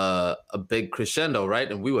a big crescendo, right?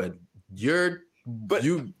 And we were, you're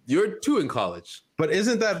too in college. But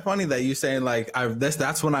isn't that funny that you saying like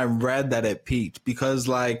that's when I read that it peaked? Because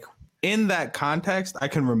like, in that context, I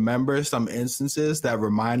can remember some instances that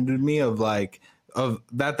reminded me of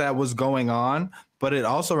that was going on. But it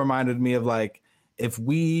also reminded me of like, if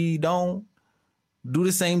we don't do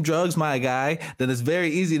the same drugs, my guy, then it's very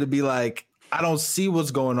easy to be like, I don't see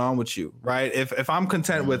what's going on with you, right? If I'm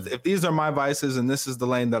content with, if these are my vices and this is the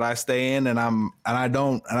lane that I stay in, and I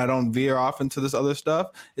don't veer off into this other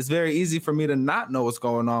stuff, it's very easy for me to not know what's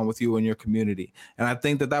going on with you and your community. And I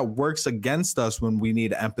think that works against us when we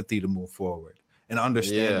need empathy to move forward and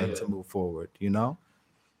understanding to move forward, you know?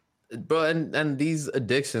 Bro, and these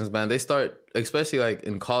addictions, man, they start, especially like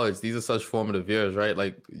in college, these are such formative years, right?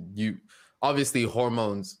 Like, you obviously,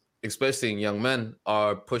 hormones, especially in young men,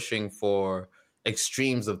 are pushing for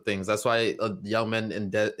extremes of things. That's why young men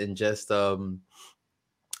ingest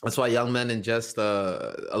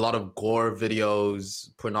a lot of gore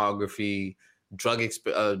videos, pornography,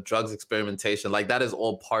 drugs experimentation. Like, that is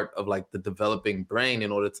all part of like the developing brain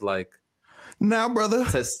in order to like, now, brother,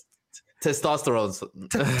 testosterone.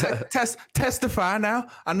 Testify now.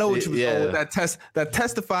 I know what you were doing with that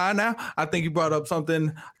testify now. I think you brought up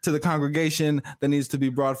something to the congregation that needs to be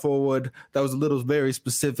brought forward. That was a little very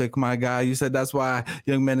specific, my guy. You said that's why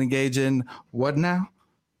young men engage in what now?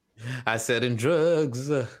 I said in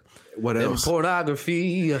drugs. What else? In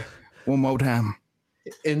pornography. One more time.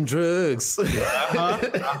 In drugs. No,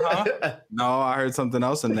 I heard something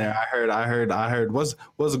else in there. I heard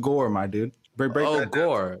what's gore, my dude? Break that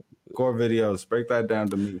gore. Down. Gore videos. Break that down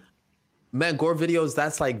to me. Man, gore videos,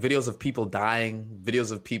 that's like videos of people dying,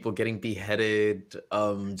 videos of people getting beheaded,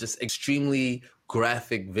 just extremely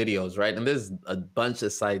graphic videos, right? And there's a bunch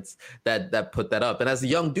of sites that put that up. And as a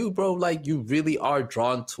young dude, bro, like, you really are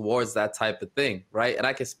drawn towards that type of thing, right? And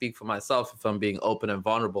I can speak for myself if I'm being open and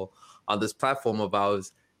vulnerable on this platform of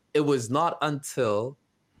ours. It was not until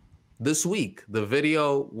this week, the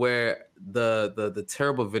video where the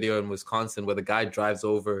terrible video in Wisconsin where the guy drives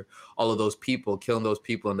over all of those people, killing those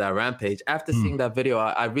people in that rampage. After seeing that video,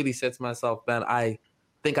 I really said to myself, man, I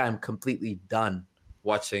think I'm completely done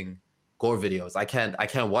watching gore videos. I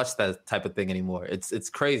can't watch that type of thing anymore. It's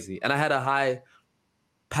crazy. And I had a high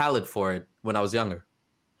palate for it when I was younger.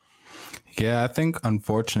 Yeah, I think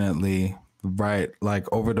unfortunately, right,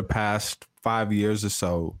 like over the past 5 years or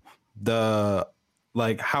so,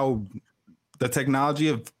 how the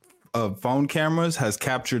technology of phone cameras has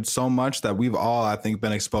captured so much that we've all, I think,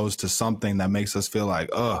 been exposed to something that makes us feel like,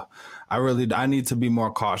 I need to be more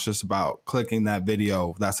cautious about clicking that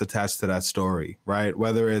video that's attached to that story, right?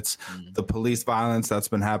 Whether it's the police violence that's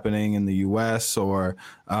been happening in the US or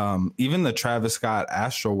even the Travis Scott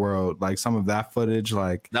Astroworld, like some of that footage,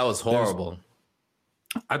 like that was horrible.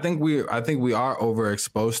 I think we are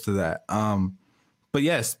overexposed to that. But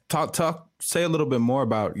yes, say a little bit more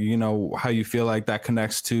about, how you feel like that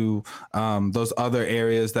connects to those other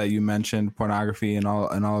areas that you mentioned, pornography and all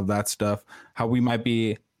of that stuff, how we might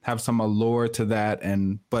have some allure to that,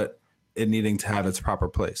 but it needing to have its proper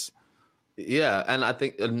place. Yeah. And I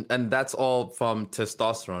think, and that's all from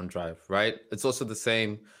testosterone drive, right? It's also the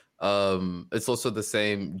same. It's also the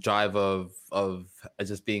same drive of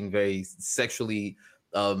just being very sexually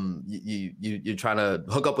you're trying to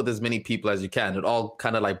hook up with as many people as you can. It all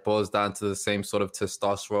kind of like boils down to the same sort of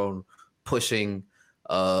testosterone pushing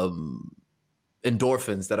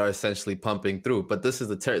endorphins that are essentially pumping through. But this is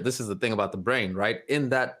the thing about the brain, right? In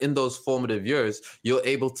those formative years, you're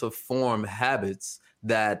able to form habits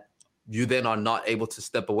that you then are not able to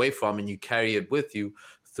step away from, and you carry it with you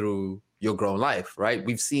through your grown life, right?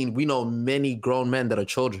 We know many grown men that are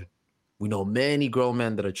children. We know many grown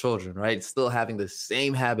men that are children, right? Still having the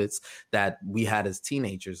same habits that we had as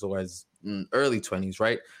teenagers or as early 20s,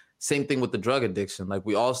 right? Same thing with the drug addiction. Like,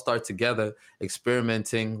 we all start together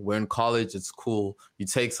experimenting. We're in college. It's cool. You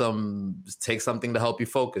take something to help you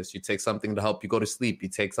focus. You take something to help you go to sleep. You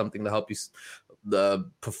take something to help you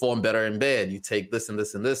perform better in bed. You take this and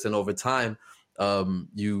this and this. And over time,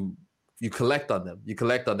 you collect on them. You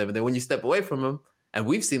collect on them. And then when you step away from them, and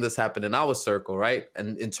we've seen this happen in our circle, right?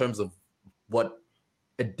 And in terms of what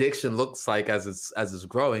addiction looks like as it's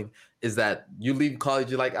growing, is that you leave college,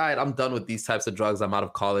 you're like, all right, I'm done with these types of drugs. I'm out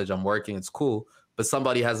of college. I'm working. It's cool. But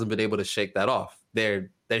somebody hasn't been able to shake that off. They're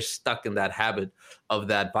stuck in that habit of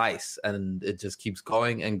that vice, and it just keeps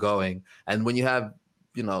going and going. And when you have,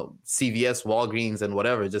 CVS, Walgreens, and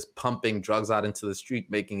whatever, just pumping drugs out into the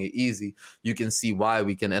street, making it easy, you can see why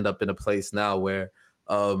we can end up in a place now where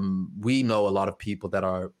we know a lot of people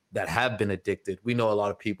that have been addicted. We know a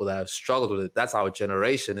lot of people that have struggled with it. That's our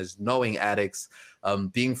generation, is knowing addicts,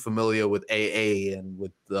 being familiar with AA and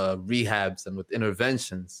with rehabs and with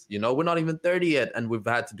interventions. We're not even 30 yet, and we've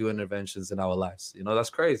had to do interventions in our lives. That's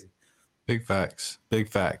crazy. Big facts. Big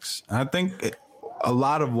facts. And I think a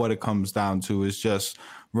lot of what it comes down to is just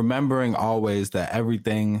remembering always that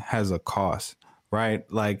everything has a cost, right?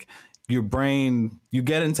 Like, your brain, you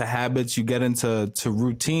get into habits, you get into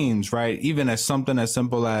routines, right? Even as something as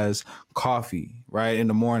simple as coffee, right? In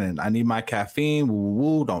the morning, I need my caffeine.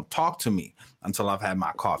 Woo, don't talk to me until I've had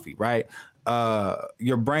my coffee, right?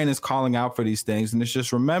 Your brain is calling out for these things, and it's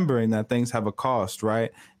just remembering that things have a cost,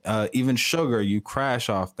 right? Even sugar, you crash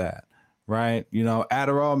off that, right?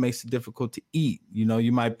 Adderall makes it difficult to eat.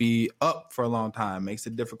 You might be up for a long time, makes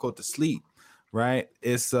it difficult to sleep. Right.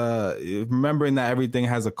 It's remembering that everything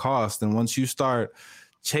has a cost. And once you start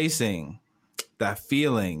chasing that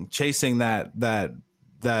feeling, chasing that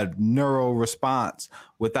neural response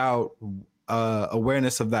without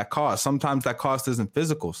awareness of that cost, sometimes that cost isn't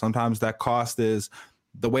physical. Sometimes that cost is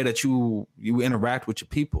the way that you interact with your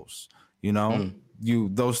peoples.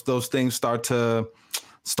 Those things start to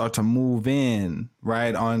move in,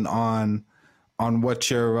 right, on what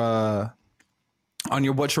your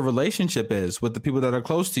what your relationship is with the people that are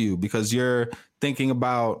close to you, because you're thinking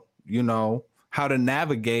about, how to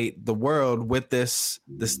navigate the world with this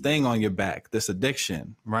thing on your back, this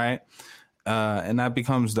addiction, right? And that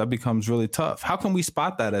becomes really tough. How can we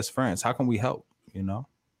spot that as friends? How can we help,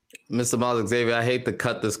 Mr. Miles Xavier, I hate to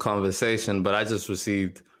cut this conversation, but I just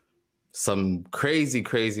received some crazy,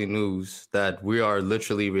 crazy news that we are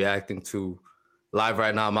literally reacting to live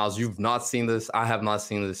right now. Miles, you've not seen this. I have not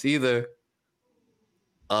seen this either.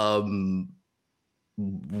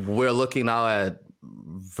 We're looking now at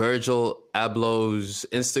Virgil Abloh's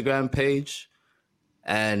Instagram page,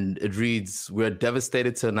 and it reads, "We're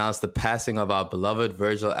devastated to announce the passing of our beloved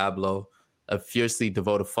Virgil Abloh, a fiercely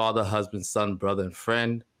devoted father, husband, son, brother, and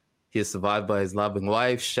friend. He is survived by his loving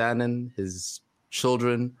wife, Shannon, his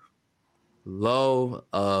children, Lo.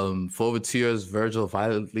 For over 2 years, Virgil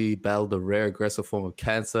violently battled a rare aggressive form of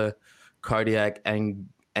cancer, cardiac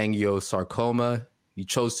angiosarcoma. He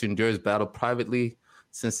chose to endure his battle privately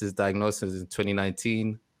since his diagnosis in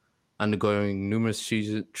 2019, undergoing numerous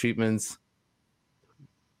treatments."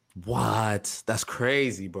 What? That's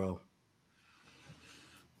crazy, bro.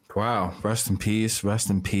 Wow. Rest in peace. Rest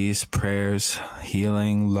in peace. Prayers,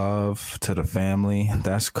 healing, love to the family.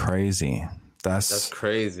 That's crazy. That's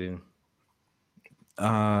crazy.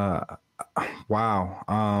 Wow.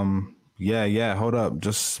 Yeah. Hold up.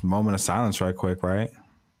 Just a moment of silence right quick, right?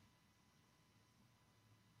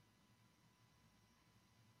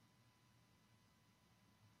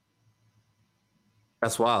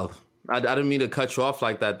 That's wild. I didn't mean to cut you off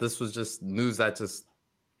like that. This was just news that just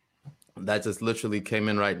literally came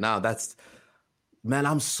in right now. Man,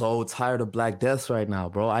 I'm so tired of Black deaths right now,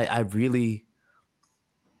 bro. I really,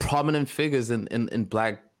 prominent figures in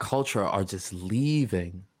Black culture are just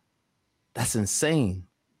leaving. That's insane.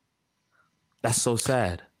 That's so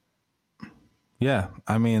sad. Yeah,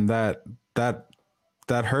 I mean that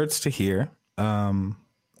hurts to hear. And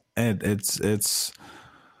it's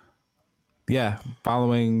yeah,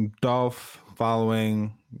 following Dolph,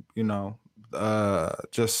 following,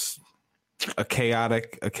 just a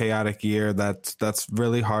chaotic year. That's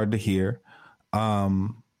really hard to hear.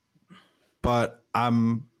 But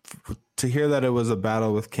to hear that it was a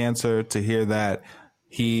battle with cancer, to hear that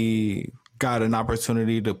he got an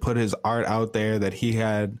opportunity to put his art out there, that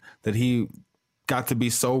he got to be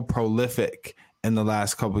so prolific in the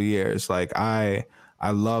last couple of years. Like I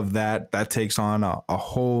love that. That takes on a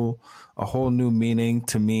whole new meaning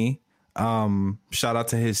to me. Shout out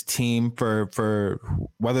to his team for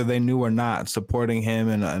whether they knew or not supporting him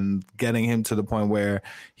and getting him to the point where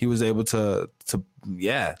he was able to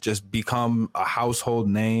just become a household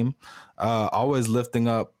name, always lifting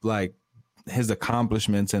up like his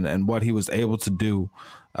accomplishments and what he was able to do,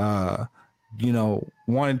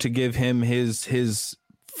 wanted to give him his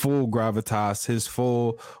full gravitas, his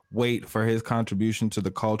full weight for his contribution to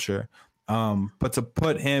the culture. But to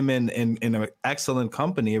put him in an excellent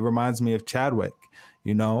company, it reminds me of Chadwick,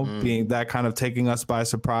 being that kind of taking us by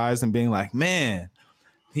surprise and being like, man,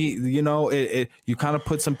 he, you kind of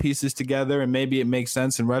put some pieces together and maybe it makes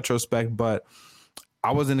sense in retrospect, but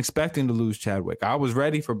I wasn't expecting to lose Chadwick. I was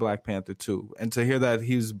ready for Black Panther 2. And to hear that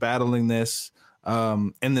he's battling this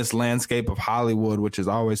in this landscape of Hollywood, which is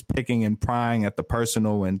always picking and prying at the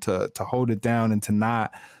personal, and to hold it down and to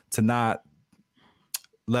not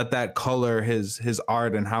let that color his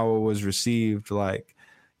art and how it was received. Like,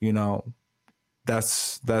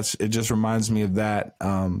 that's it just reminds me of that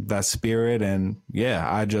spirit. And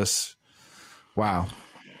yeah, wow.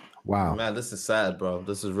 Man, this is sad, bro.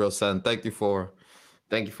 This is real sad. And thank you for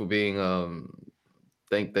being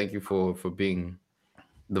thank you for being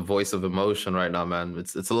the voice of emotion right now, man.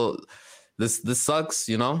 It's a little, this sucks,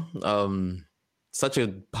 such a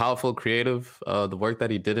powerful creative. The work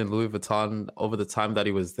that he did in Louis Vuitton over the time that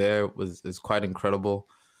he was there is quite incredible.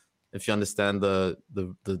 If you understand the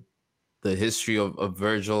history of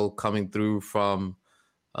Virgil coming through from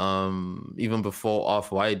even before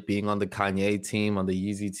Off-White, being on the Kanye team, on the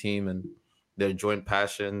Yeezy team, and their joint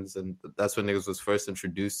passions, and that's when niggas was first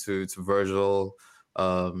introduced to Virgil,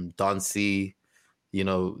 Don C,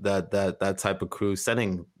 that type of crew,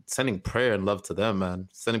 sending prayer and love to them, man.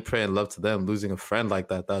 Sending prayer and love to them. Losing a friend like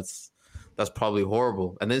that, that's probably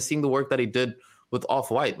horrible. And then seeing the work that he did with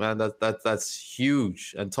Off-White, man, that's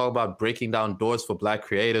huge. And talk about breaking down doors for Black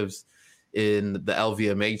creatives in the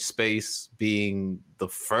LVMH space, being the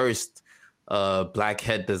first Black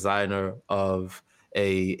head designer of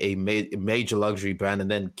a major luxury brand, and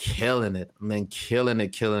then killing it. Even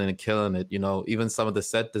some of the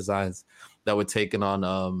set designs that were taken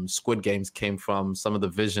on Squid Games came from some of the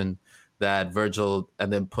vision that Virgil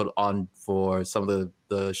and then put on for some of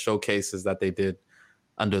the showcases that they did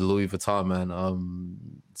under Louis Vuitton, man.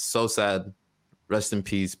 So sad. Rest in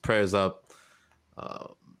peace. Prayers up.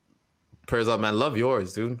 Prayers up, man. Love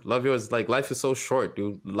yours, dude. Love yours. Like, life is so short,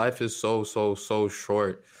 dude. Life is so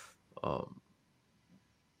short.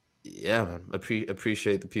 Yeah, man.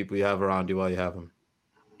 Appreciate the people you have around you while you have them.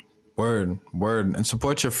 Word. And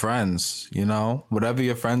support your friends, whatever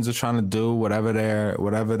your friends are trying to do, whatever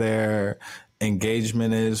their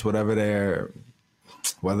engagement is, whether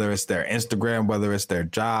it's their Instagram, whether it's their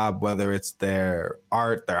job, whether it's their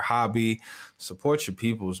art, their hobby, support your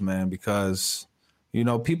peoples, man, because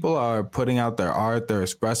people are putting out their art, they're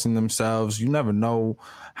expressing themselves. You never know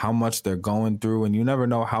how much they're going through, and you never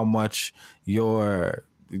know how much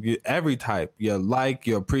every type, your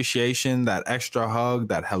appreciation, that extra hug,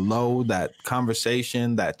 that hello, that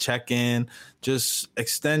conversation, that check-in, just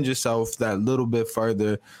extend yourself that little bit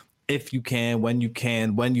further if you can, when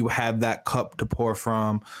you have that cup to pour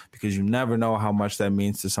from, because you never know how much that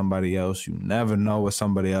means to somebody else. You never know what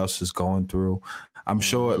somebody else is going through. I'm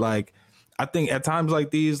sure, I think at times like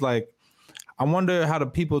these, I wonder how the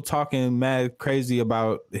people talking mad crazy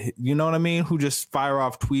about, you know what I mean, who just fire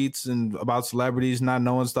off tweets and about celebrities not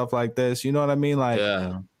knowing stuff like this. You know what I mean?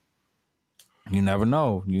 Yeah. You never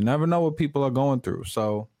know. You never know what people are going through.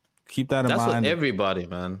 So keep that in mind. That's what everybody,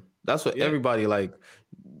 man. That's what everybody,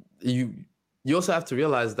 you also have to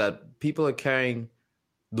realize that people are carrying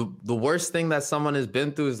the worst thing that someone has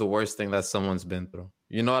been through is the worst thing that someone's been through.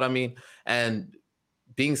 You know what I mean? And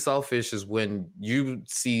being selfish is when you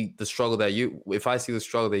see the struggle if I see the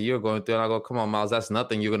struggle that you're going through and I go, come on, Miles, that's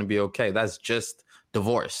nothing. You're going to be okay. That's just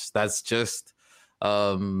divorce. That's just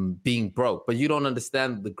being broke. But you don't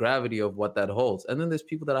understand the gravity of what that holds. And then there's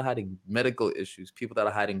people that are hiding medical issues, people that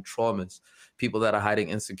are hiding traumas, people that are hiding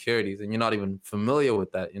insecurities, and you're not even familiar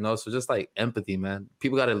with that, So just empathy, man.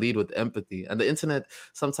 People got to lead with empathy. And the internet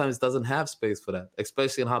sometimes doesn't have space for that,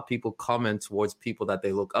 especially in how people comment towards people that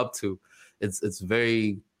they look up to. It's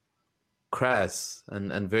very crass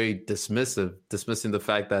and very dismissing the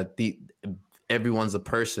fact that everyone's a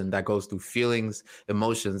person that goes through feelings,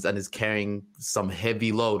 emotions, and is carrying some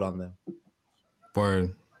heavy load on them.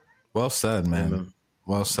 Word. Well said, man. Amen.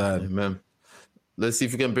 Well said. Amen. Let's see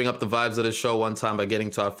if you can bring up the vibes of the show one time by getting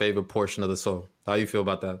to our favorite portion of the song. How you feel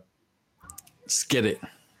about that? Let's get it.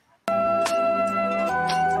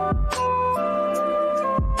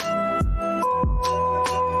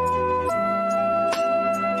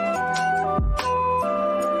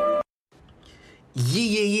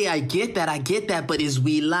 Yeah, I get that, but is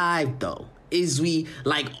we live though? Is we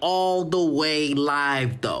like all the way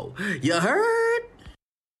live though? You heard?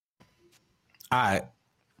 All right.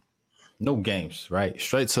 No games, right?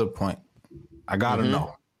 Straight to the point. I gotta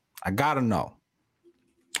know.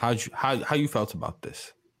 How you felt about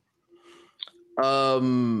this?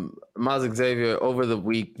 Miles Xavier, over the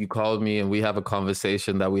week you called me and we have a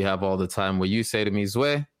conversation that we have all the time where you say to me,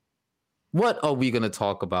 Zwe, what are we gonna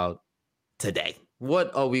talk about today?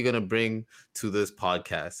 What are we going to bring to this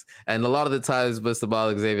podcast? And a lot of the times, Mr.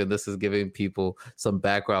 Miles Xavier, this is giving people some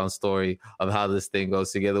background story of how this thing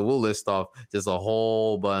goes together. We'll list off just a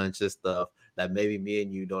whole bunch of stuff that maybe me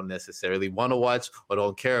and you don't necessarily want to watch or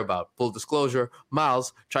don't care about. Full disclosure,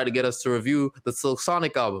 Miles tried to get us to review the Silk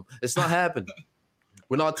Sonic album. It's not happening.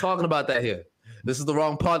 We're not talking about that here. This is the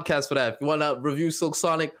wrong podcast for that. If you want to review Silk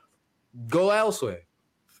Sonic, go elsewhere.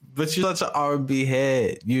 But you're such an R&B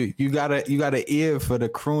head. You got an ear for the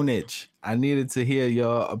croonage. I needed to hear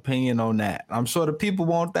your opinion on that. I'm sure the people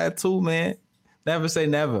want that too, man. Never say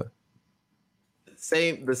never.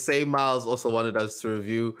 The same Miles also wanted us to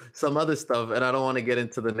review some other stuff, and I don't want to get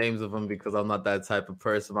into the names of them because I'm not that type of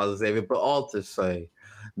person, Miles Xavier, but all to say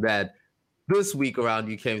that this week around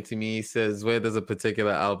you came to me, he says, where there's a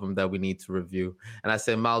particular album that we need to review. And I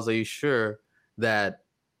said, Miles, are you sure that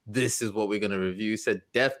this is what we're going to review? You said,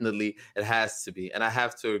 definitely, it has to be. And I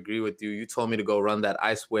have to agree with you. You told me to go run that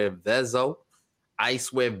Icewear Vezzo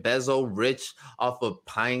Rich off of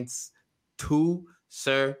Pints 2.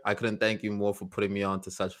 Sir, I couldn't thank you more for putting me on to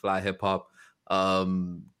such fly hip-hop.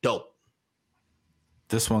 Dope.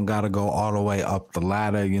 This one gotta go all the way up the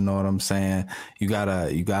ladder. You know what I'm saying? You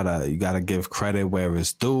gotta give credit where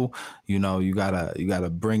it's due. You know, you gotta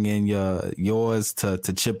bring in yours to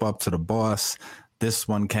chip up to the boss. This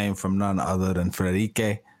one came from none other than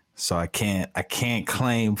Frederique, so I can't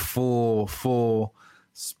claim full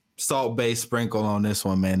salt-based sprinkle on this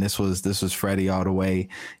one, man. This was Freddie all the way.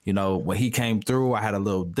 You know, when he came through, I had a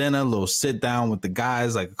little dinner, a little sit down with the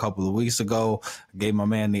guys like a couple of weeks ago. I gave my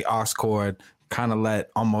man the aux cord, kind of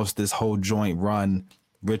let almost this whole joint run.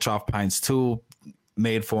 Rich off Pints 2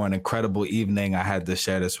 made for an incredible evening. I had to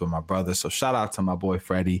share this with my brother. So shout out to my boy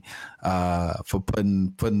Freddie for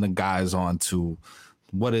putting the guys on to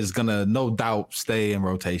what is gonna no doubt stay in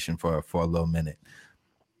rotation for a little minute.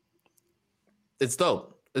 It's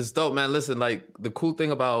dope. It's dope, man. Listen, like the cool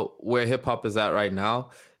thing about where hip hop is at right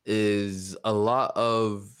now is a lot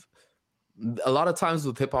of times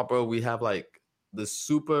with hip hop, bro, we have like the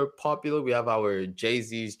super popular. We have our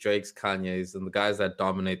Jay-Z's, Drake's, Kanye's, and the guys that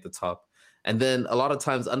dominate the top. And then a lot of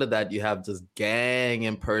times under that, you have just gang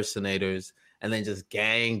impersonators and then just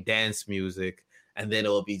gang dance music. And then it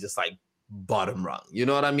will be just like bottom rung. You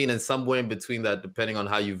know what I mean? And somewhere in between that, depending on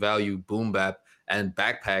how you value boom bap and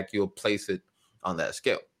backpack, you'll place it on that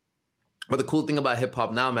scale. But the cool thing about hip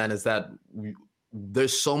hop now, man, is that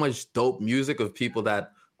there's so much dope music of people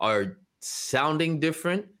that are sounding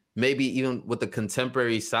different, maybe even with the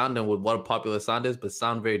contemporary sound and with what a popular sound is, but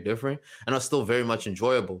sound very different and are still very much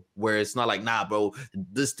enjoyable, where it's not like, nah, bro,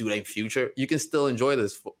 this dude ain't Future. You can still enjoy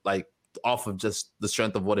this like off of just the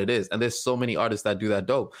strength of what it is. And there's so many artists that do that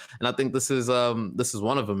dope. And I think this is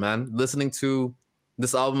one of them, man. Listening to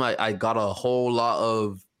this album, I got a whole lot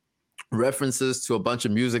of references to a bunch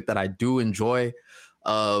of music that I do enjoy,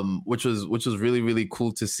 which was really, really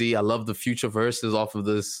cool to see. I love the Future verses off of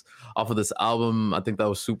this album. I think that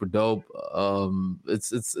was super dope.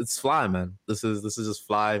 It's fly, man. This is just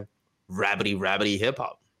fly, rabbity hip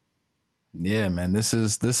hop. Yeah, man. This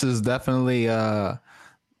is definitely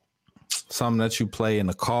something that you play in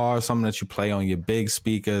the car, something that you play on your big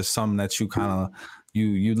speakers, something that you kind of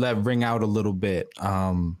you let ring out a little bit.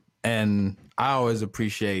 And I always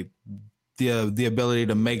appreciate the ability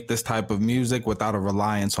to make this type of music without a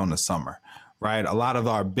reliance on the summer, right? A lot of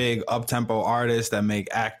our big up-tempo artists that make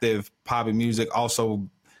active poppy music also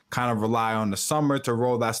kind of rely on the summer to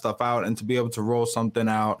roll that stuff out, and to be able to roll something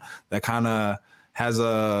out that kind of has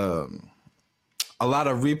a lot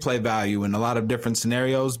of replay value in a lot of different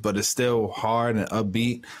scenarios, but it's still hard and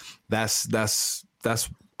upbeat. That's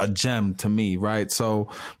a gem to me, right? So,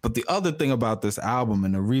 but the other thing about this album,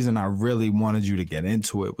 and the reason I really wanted you to get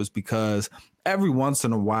into it, was because every once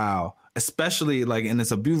in a while, especially like, and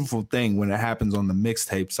it's a beautiful thing when it happens on the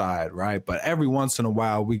mixtape side, right? But every once in a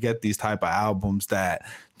while we get these type of albums that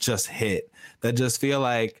just hit, that just feel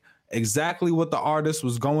like exactly what the artist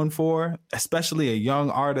was going for, especially a young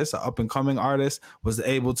artist, an up and coming artist, was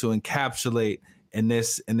able to encapsulate in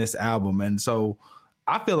this album. And so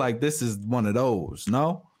I feel like this is one of those.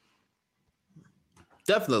 No,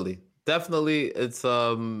 definitely it's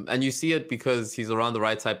and you see it because he's around the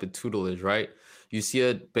right type of tutelage, right? You see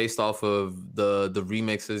it based off of the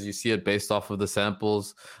remixes. You see it based off of the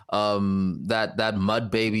samples. That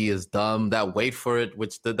Mud Baby is dumb. That Wait For It,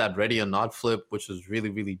 which did that Ready or Not flip, which was really,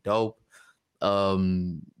 really dope.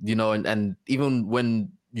 You know, and even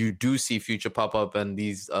when you do see Future pop up and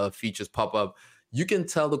these features pop up, you can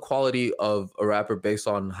tell the quality of a rapper based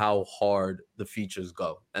on how hard the features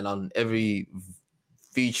go. And on every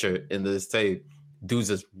feature in this tape,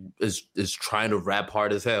 dudes is trying to rap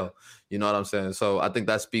hard as hell. You know what I'm saying? So I think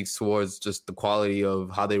that speaks towards just the quality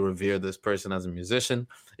of how they revere this person as a musician.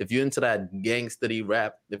 If you're into that gangstery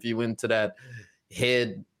rap, if you're into that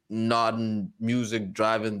head nodding, music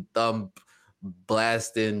driving, thump,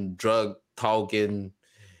 blasting, drug talking,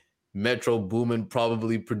 Metro Boomin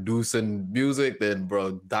probably producing music, then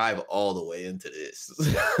bro, dive all the way into this.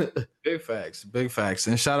 Big facts.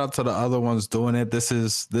 And shout out to the other ones doing it. This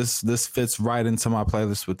fits right into my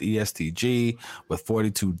playlist with ESTG, with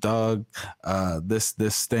 42 Doug.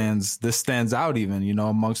 This stands out even, you know,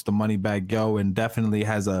 amongst the Moneybagg Yo, and definitely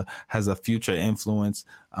has a Future influence.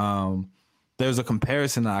 There's a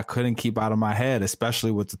comparison that I couldn't keep out of my head,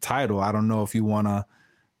 especially with the title. I don't know if you wanna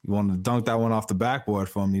dunk that one off the backboard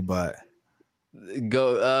for me, but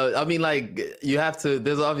go. I mean, like, you have to.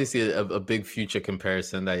 There's obviously a big Future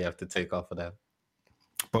comparison that you have to take off of that.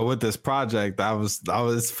 But with this project, I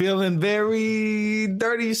was feeling very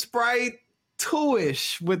Dirty Sprite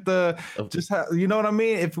 2-ish with the just how, you know what I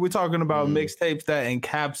mean? If we're talking about mixtapes that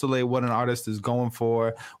encapsulate what an artist is going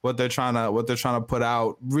for, what they're trying to put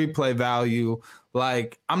out, replay value.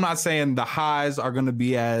 Like, I'm not saying the highs are going to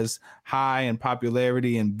be as high in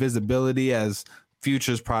popularity and visibility as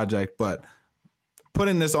Future's project, but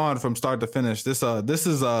putting this on from start to finish, this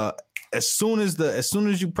is as soon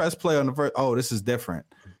as you press play on the first, oh, this is different.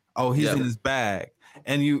 Oh, he's in his bag.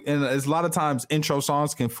 And it's a lot of times intro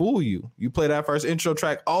songs can fool you. You play that first intro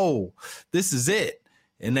track, oh, this is it.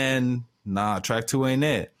 And then track 2 ain't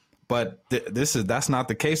it. But that's not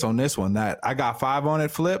the case on this one. That I got 5 on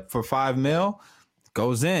it, flip for $5 million.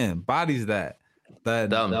 Goes in, bodies that.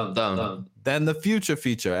 Dumb. Then the Future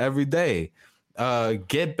feature every day.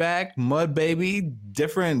 Get Back, Mud Baby,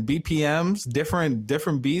 different BPMs,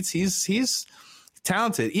 different beats. He's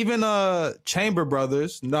talented. Even Chamber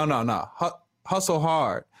Brothers. No. Hustle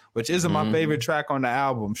Hard, which isn't my favorite track on the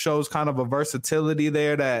album, shows kind of a versatility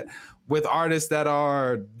there that with artists that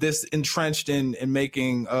are this entrenched in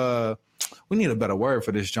making we need a better word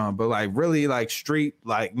for this, John, but like really like street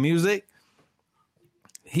like music.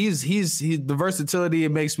 He's the versatility.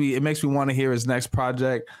 It makes me want to hear his next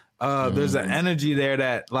project. There's an energy there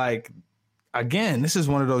that, like, again, this is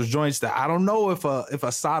one of those joints that I don't know if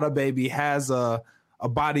a Sada Baby has a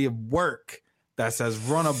body of work that's as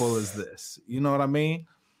runnable as this. You know what I mean?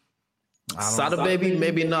 Sada Baby,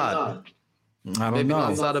 maybe not. I don't maybe know.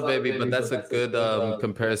 Not Sada Baby, but that's a good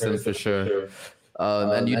comparison for sure.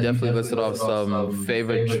 And you definitely listed off some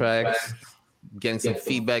favorite tracks, getting some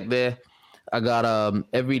feedback there. I got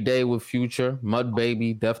Every Day with Future, Mud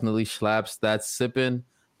Baby definitely slaps. That Sippin'.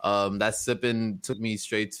 That Sippin' took me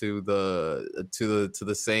straight to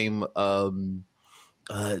the same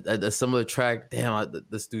a similar track. Damn,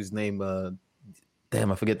 this dude's name.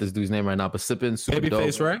 I forget this dude's name right now. But Sippin' super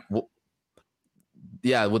Babyface, dope. right?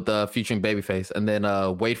 Yeah, with the featuring Babyface, and then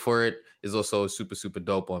Wait For It is also a super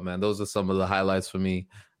dope one, man. Those are some of the highlights for me.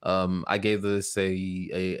 I gave this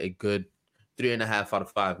a good 3.5 out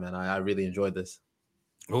of 5, man. I really enjoyed this.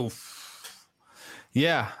 Oof.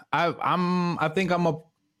 Yeah, I think I'm a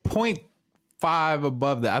 0.5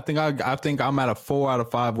 above that. I think I'm at a 4 out of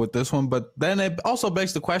 5 with this one. But then it also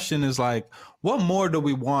begs the question is like, what more do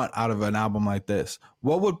we want out of an album like this?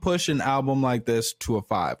 What would push an album like this to a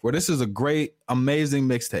 5? Where this is a great, amazing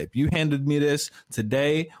mixtape. You handed me this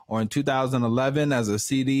today or in 2011 as a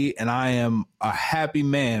CD, and I am a happy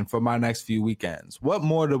man for my next few weekends. What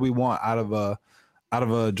more do we want out of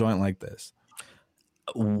a joint like this?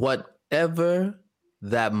 Whatever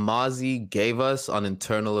that Mozzie gave us on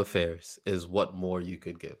Internal Affairs is what more you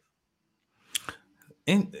could give.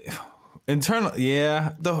 Internal,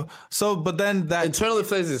 yeah. But then that Internal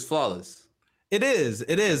Affairs is flawless. It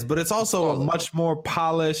is, but it's also a much more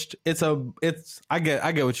polished. I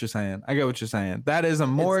get what you're saying. That is a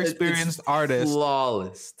more experienced artist,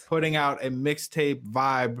 flawless, putting out a mixtape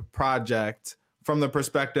vibe project from the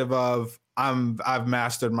perspective of I've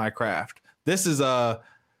mastered my craft. This is the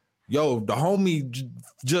homie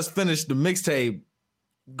just finished the mixtape.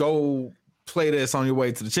 Go play this on your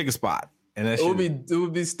way to the chicken spot. And it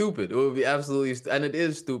would be stupid. It would be absolutely, and it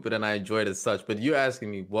is stupid, and I enjoyed it as such. But you're asking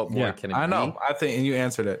me what more can it be? I know. I think, and you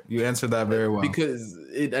answered it. You answered that very well. Because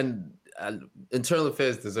Internal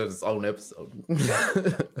Affairs deserves its own episode.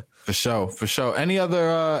 For sure. Any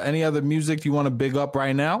other music you want to big up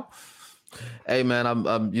right now? Hey man,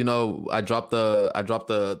 I dropped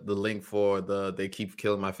the link for the They Keep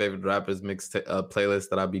Killing My Favorite Rappers playlist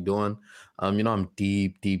that I'll be doing. I'm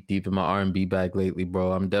deep in my R&B bag lately,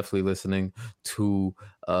 bro. I'm definitely listening to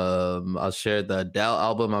I'll share the Adele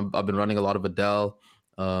album. I've been running a lot of Adele,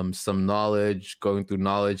 some Knowledge, going through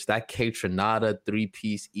Knowledge. That K Tronada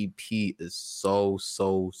 3-piece EP is so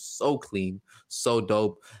clean, so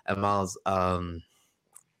dope. And Miles, I'm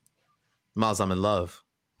in love.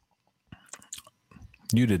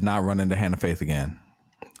 You did not run into Hannah Faith again.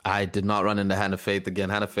 I did not run into Hannah Faith again.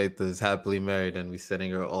 Hannah Faith is happily married, and we're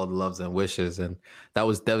sending her all the loves and wishes. And that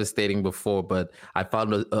was devastating before, but I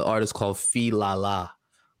found an artist called Fee La La.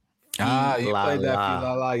 You played that Fee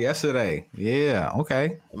La La yesterday. Yeah,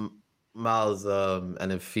 okay. Miles,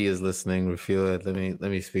 and if Fee is listening, Rafila,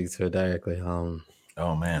 let me speak to her directly. Oh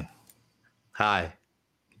man. Hi,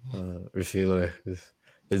 Rafila.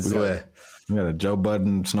 It's where. We got a Joe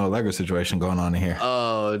Budden, Snow Allegra situation going on in here.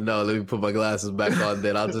 Oh no, let me put my glasses back on.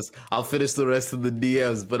 Then I'll finish the rest of the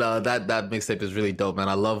DMs. But that mixtape is really dope, man.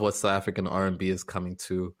 I love what South African R&B is coming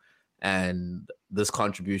to, and this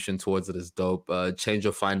contribution towards it is dope. Change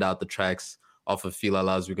or Find Out, the tracks off of Feel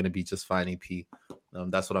Allows We're Gonna Be Just Fine EP.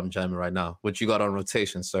 That's what I'm jamming right now. What you got on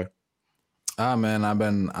rotation, sir? Man, I've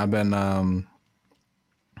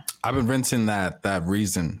been rinsing that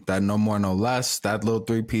Reason, that No More No Less, that little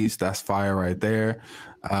 3-piece, that's fire right there.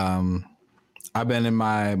 I've been in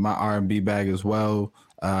my R&B bag as well,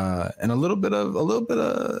 and a little bit of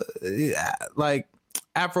like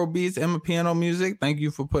Afro beats and piano music. Thank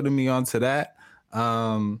you for putting me onto that.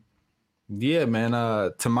 Yeah, man.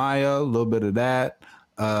 Tamaya, a little bit of that.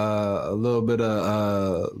 A little bit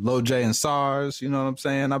of Lil J and SARS. You know what I'm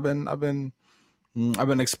saying? I've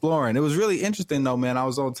been exploring. It was really interesting though, man. I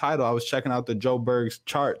was on Tidal. I was checking out the Joe Berg's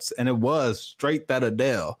charts, and it was straight that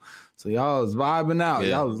Adele. So y'all was vibing out.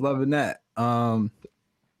 Yeah. Y'all was loving that. But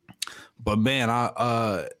man,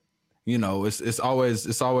 it's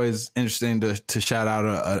always interesting to shout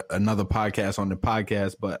out another podcast on the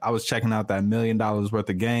podcast. But I was checking out that $1 million worth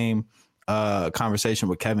of game conversation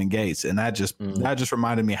with Kevin Gates, and that just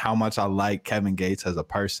reminded me how much I like Kevin Gates as a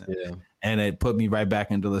person. Yeah. And it put me right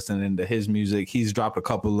back into listening to his music. He's dropped a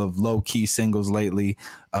couple of low-key singles lately.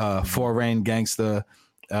 Foreign Gangsta,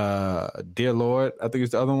 Dear Lord, I think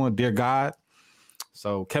it's the other one, Dear God.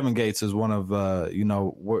 So Kevin Gates is one of, you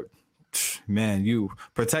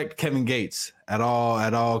protect Kevin Gates at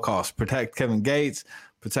all costs. Protect Kevin Gates,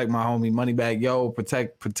 protect my homie Moneybag Yo,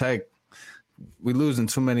 protect. We losing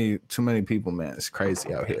too many people, man. It's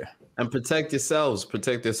crazy out here. And protect yourselves,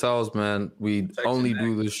 man. We only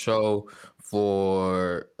do this show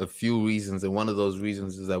for a few reasons. And one of those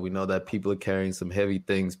reasons is that we know that people are carrying some heavy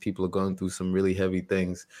things. People are going through some really heavy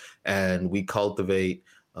things. And we cultivate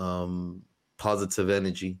positive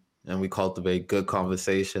energy, and we cultivate good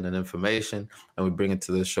conversation and information. And we bring it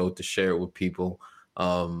to the show to share it with people,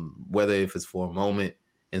 whether if it's for a moment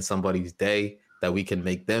in somebody's day that we can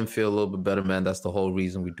make them feel a little bit better, man. That's the whole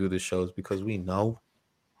reason we do this show, is because we know.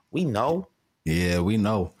 Yeah, we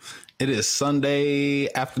know. It is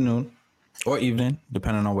Sunday afternoon or evening,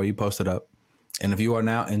 depending on where you post it up. And if you are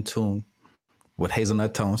now in tune with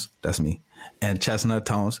Hazelnut Tones, that's me, and Chestnut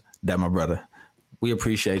Tones, that's my brother, we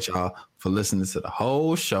appreciate y'all for listening to the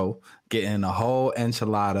whole show, getting the whole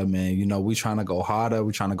enchilada, man. You know, we trying to go harder.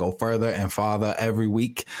 We trying to go further and farther every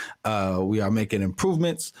week. We are making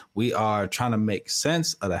improvements. We are trying to make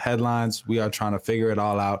sense of the headlines. We are trying to figure it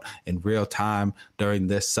all out in real time during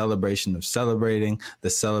this celebration of celebrating,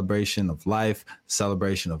 the celebration of life,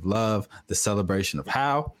 celebration of love, the celebration of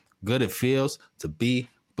how good it feels to be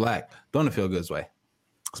Black. Don't it feel good, Sway?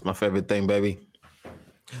 It's my favorite thing, baby.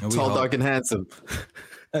 Tall, dark, and handsome.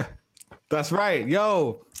 That's right.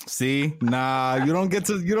 Yo, see, you don't get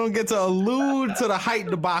to allude to the height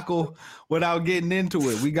debacle without getting into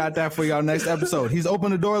it. We got that for y'all next episode. He's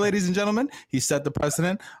opened the door, ladies and gentlemen. He set the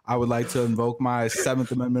precedent. I would like to invoke my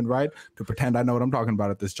 7th Amendment right to pretend I know what I'm talking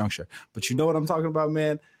about at this juncture. But you know what I'm talking about,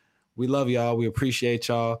 man. We love y'all. We appreciate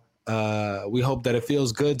y'all. We hope that it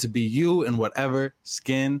feels good to be you in whatever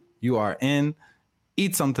skin you are in.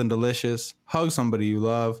 Eat something delicious. Hug somebody you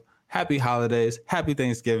love. Happy holidays. Happy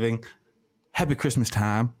Thanksgiving. Happy Christmas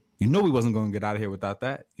time. You know we wasn't going to get out of here without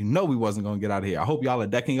that. You know we wasn't going to get out of here. I hope y'all are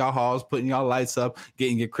decking y'all halls, putting y'all lights up,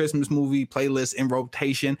 getting your Christmas movie playlist in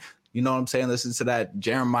rotation. You know what I'm saying? Listen to that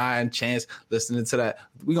Jeremiah and Chance. Listening to that.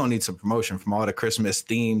 We're going to need some promotion from all the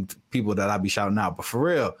Christmas-themed people that I be shouting out. But for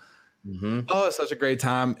real, oh, it's such a great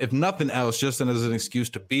time. If nothing else, just as an excuse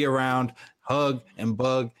to be around, hug and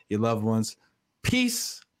bug your loved ones.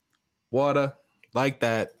 Peace, water, like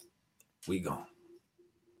that. We gone.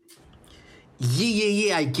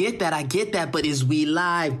 Yeah, I get that, but is we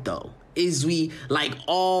live though? Is we like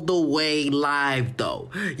all the way live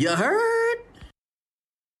though? You heard?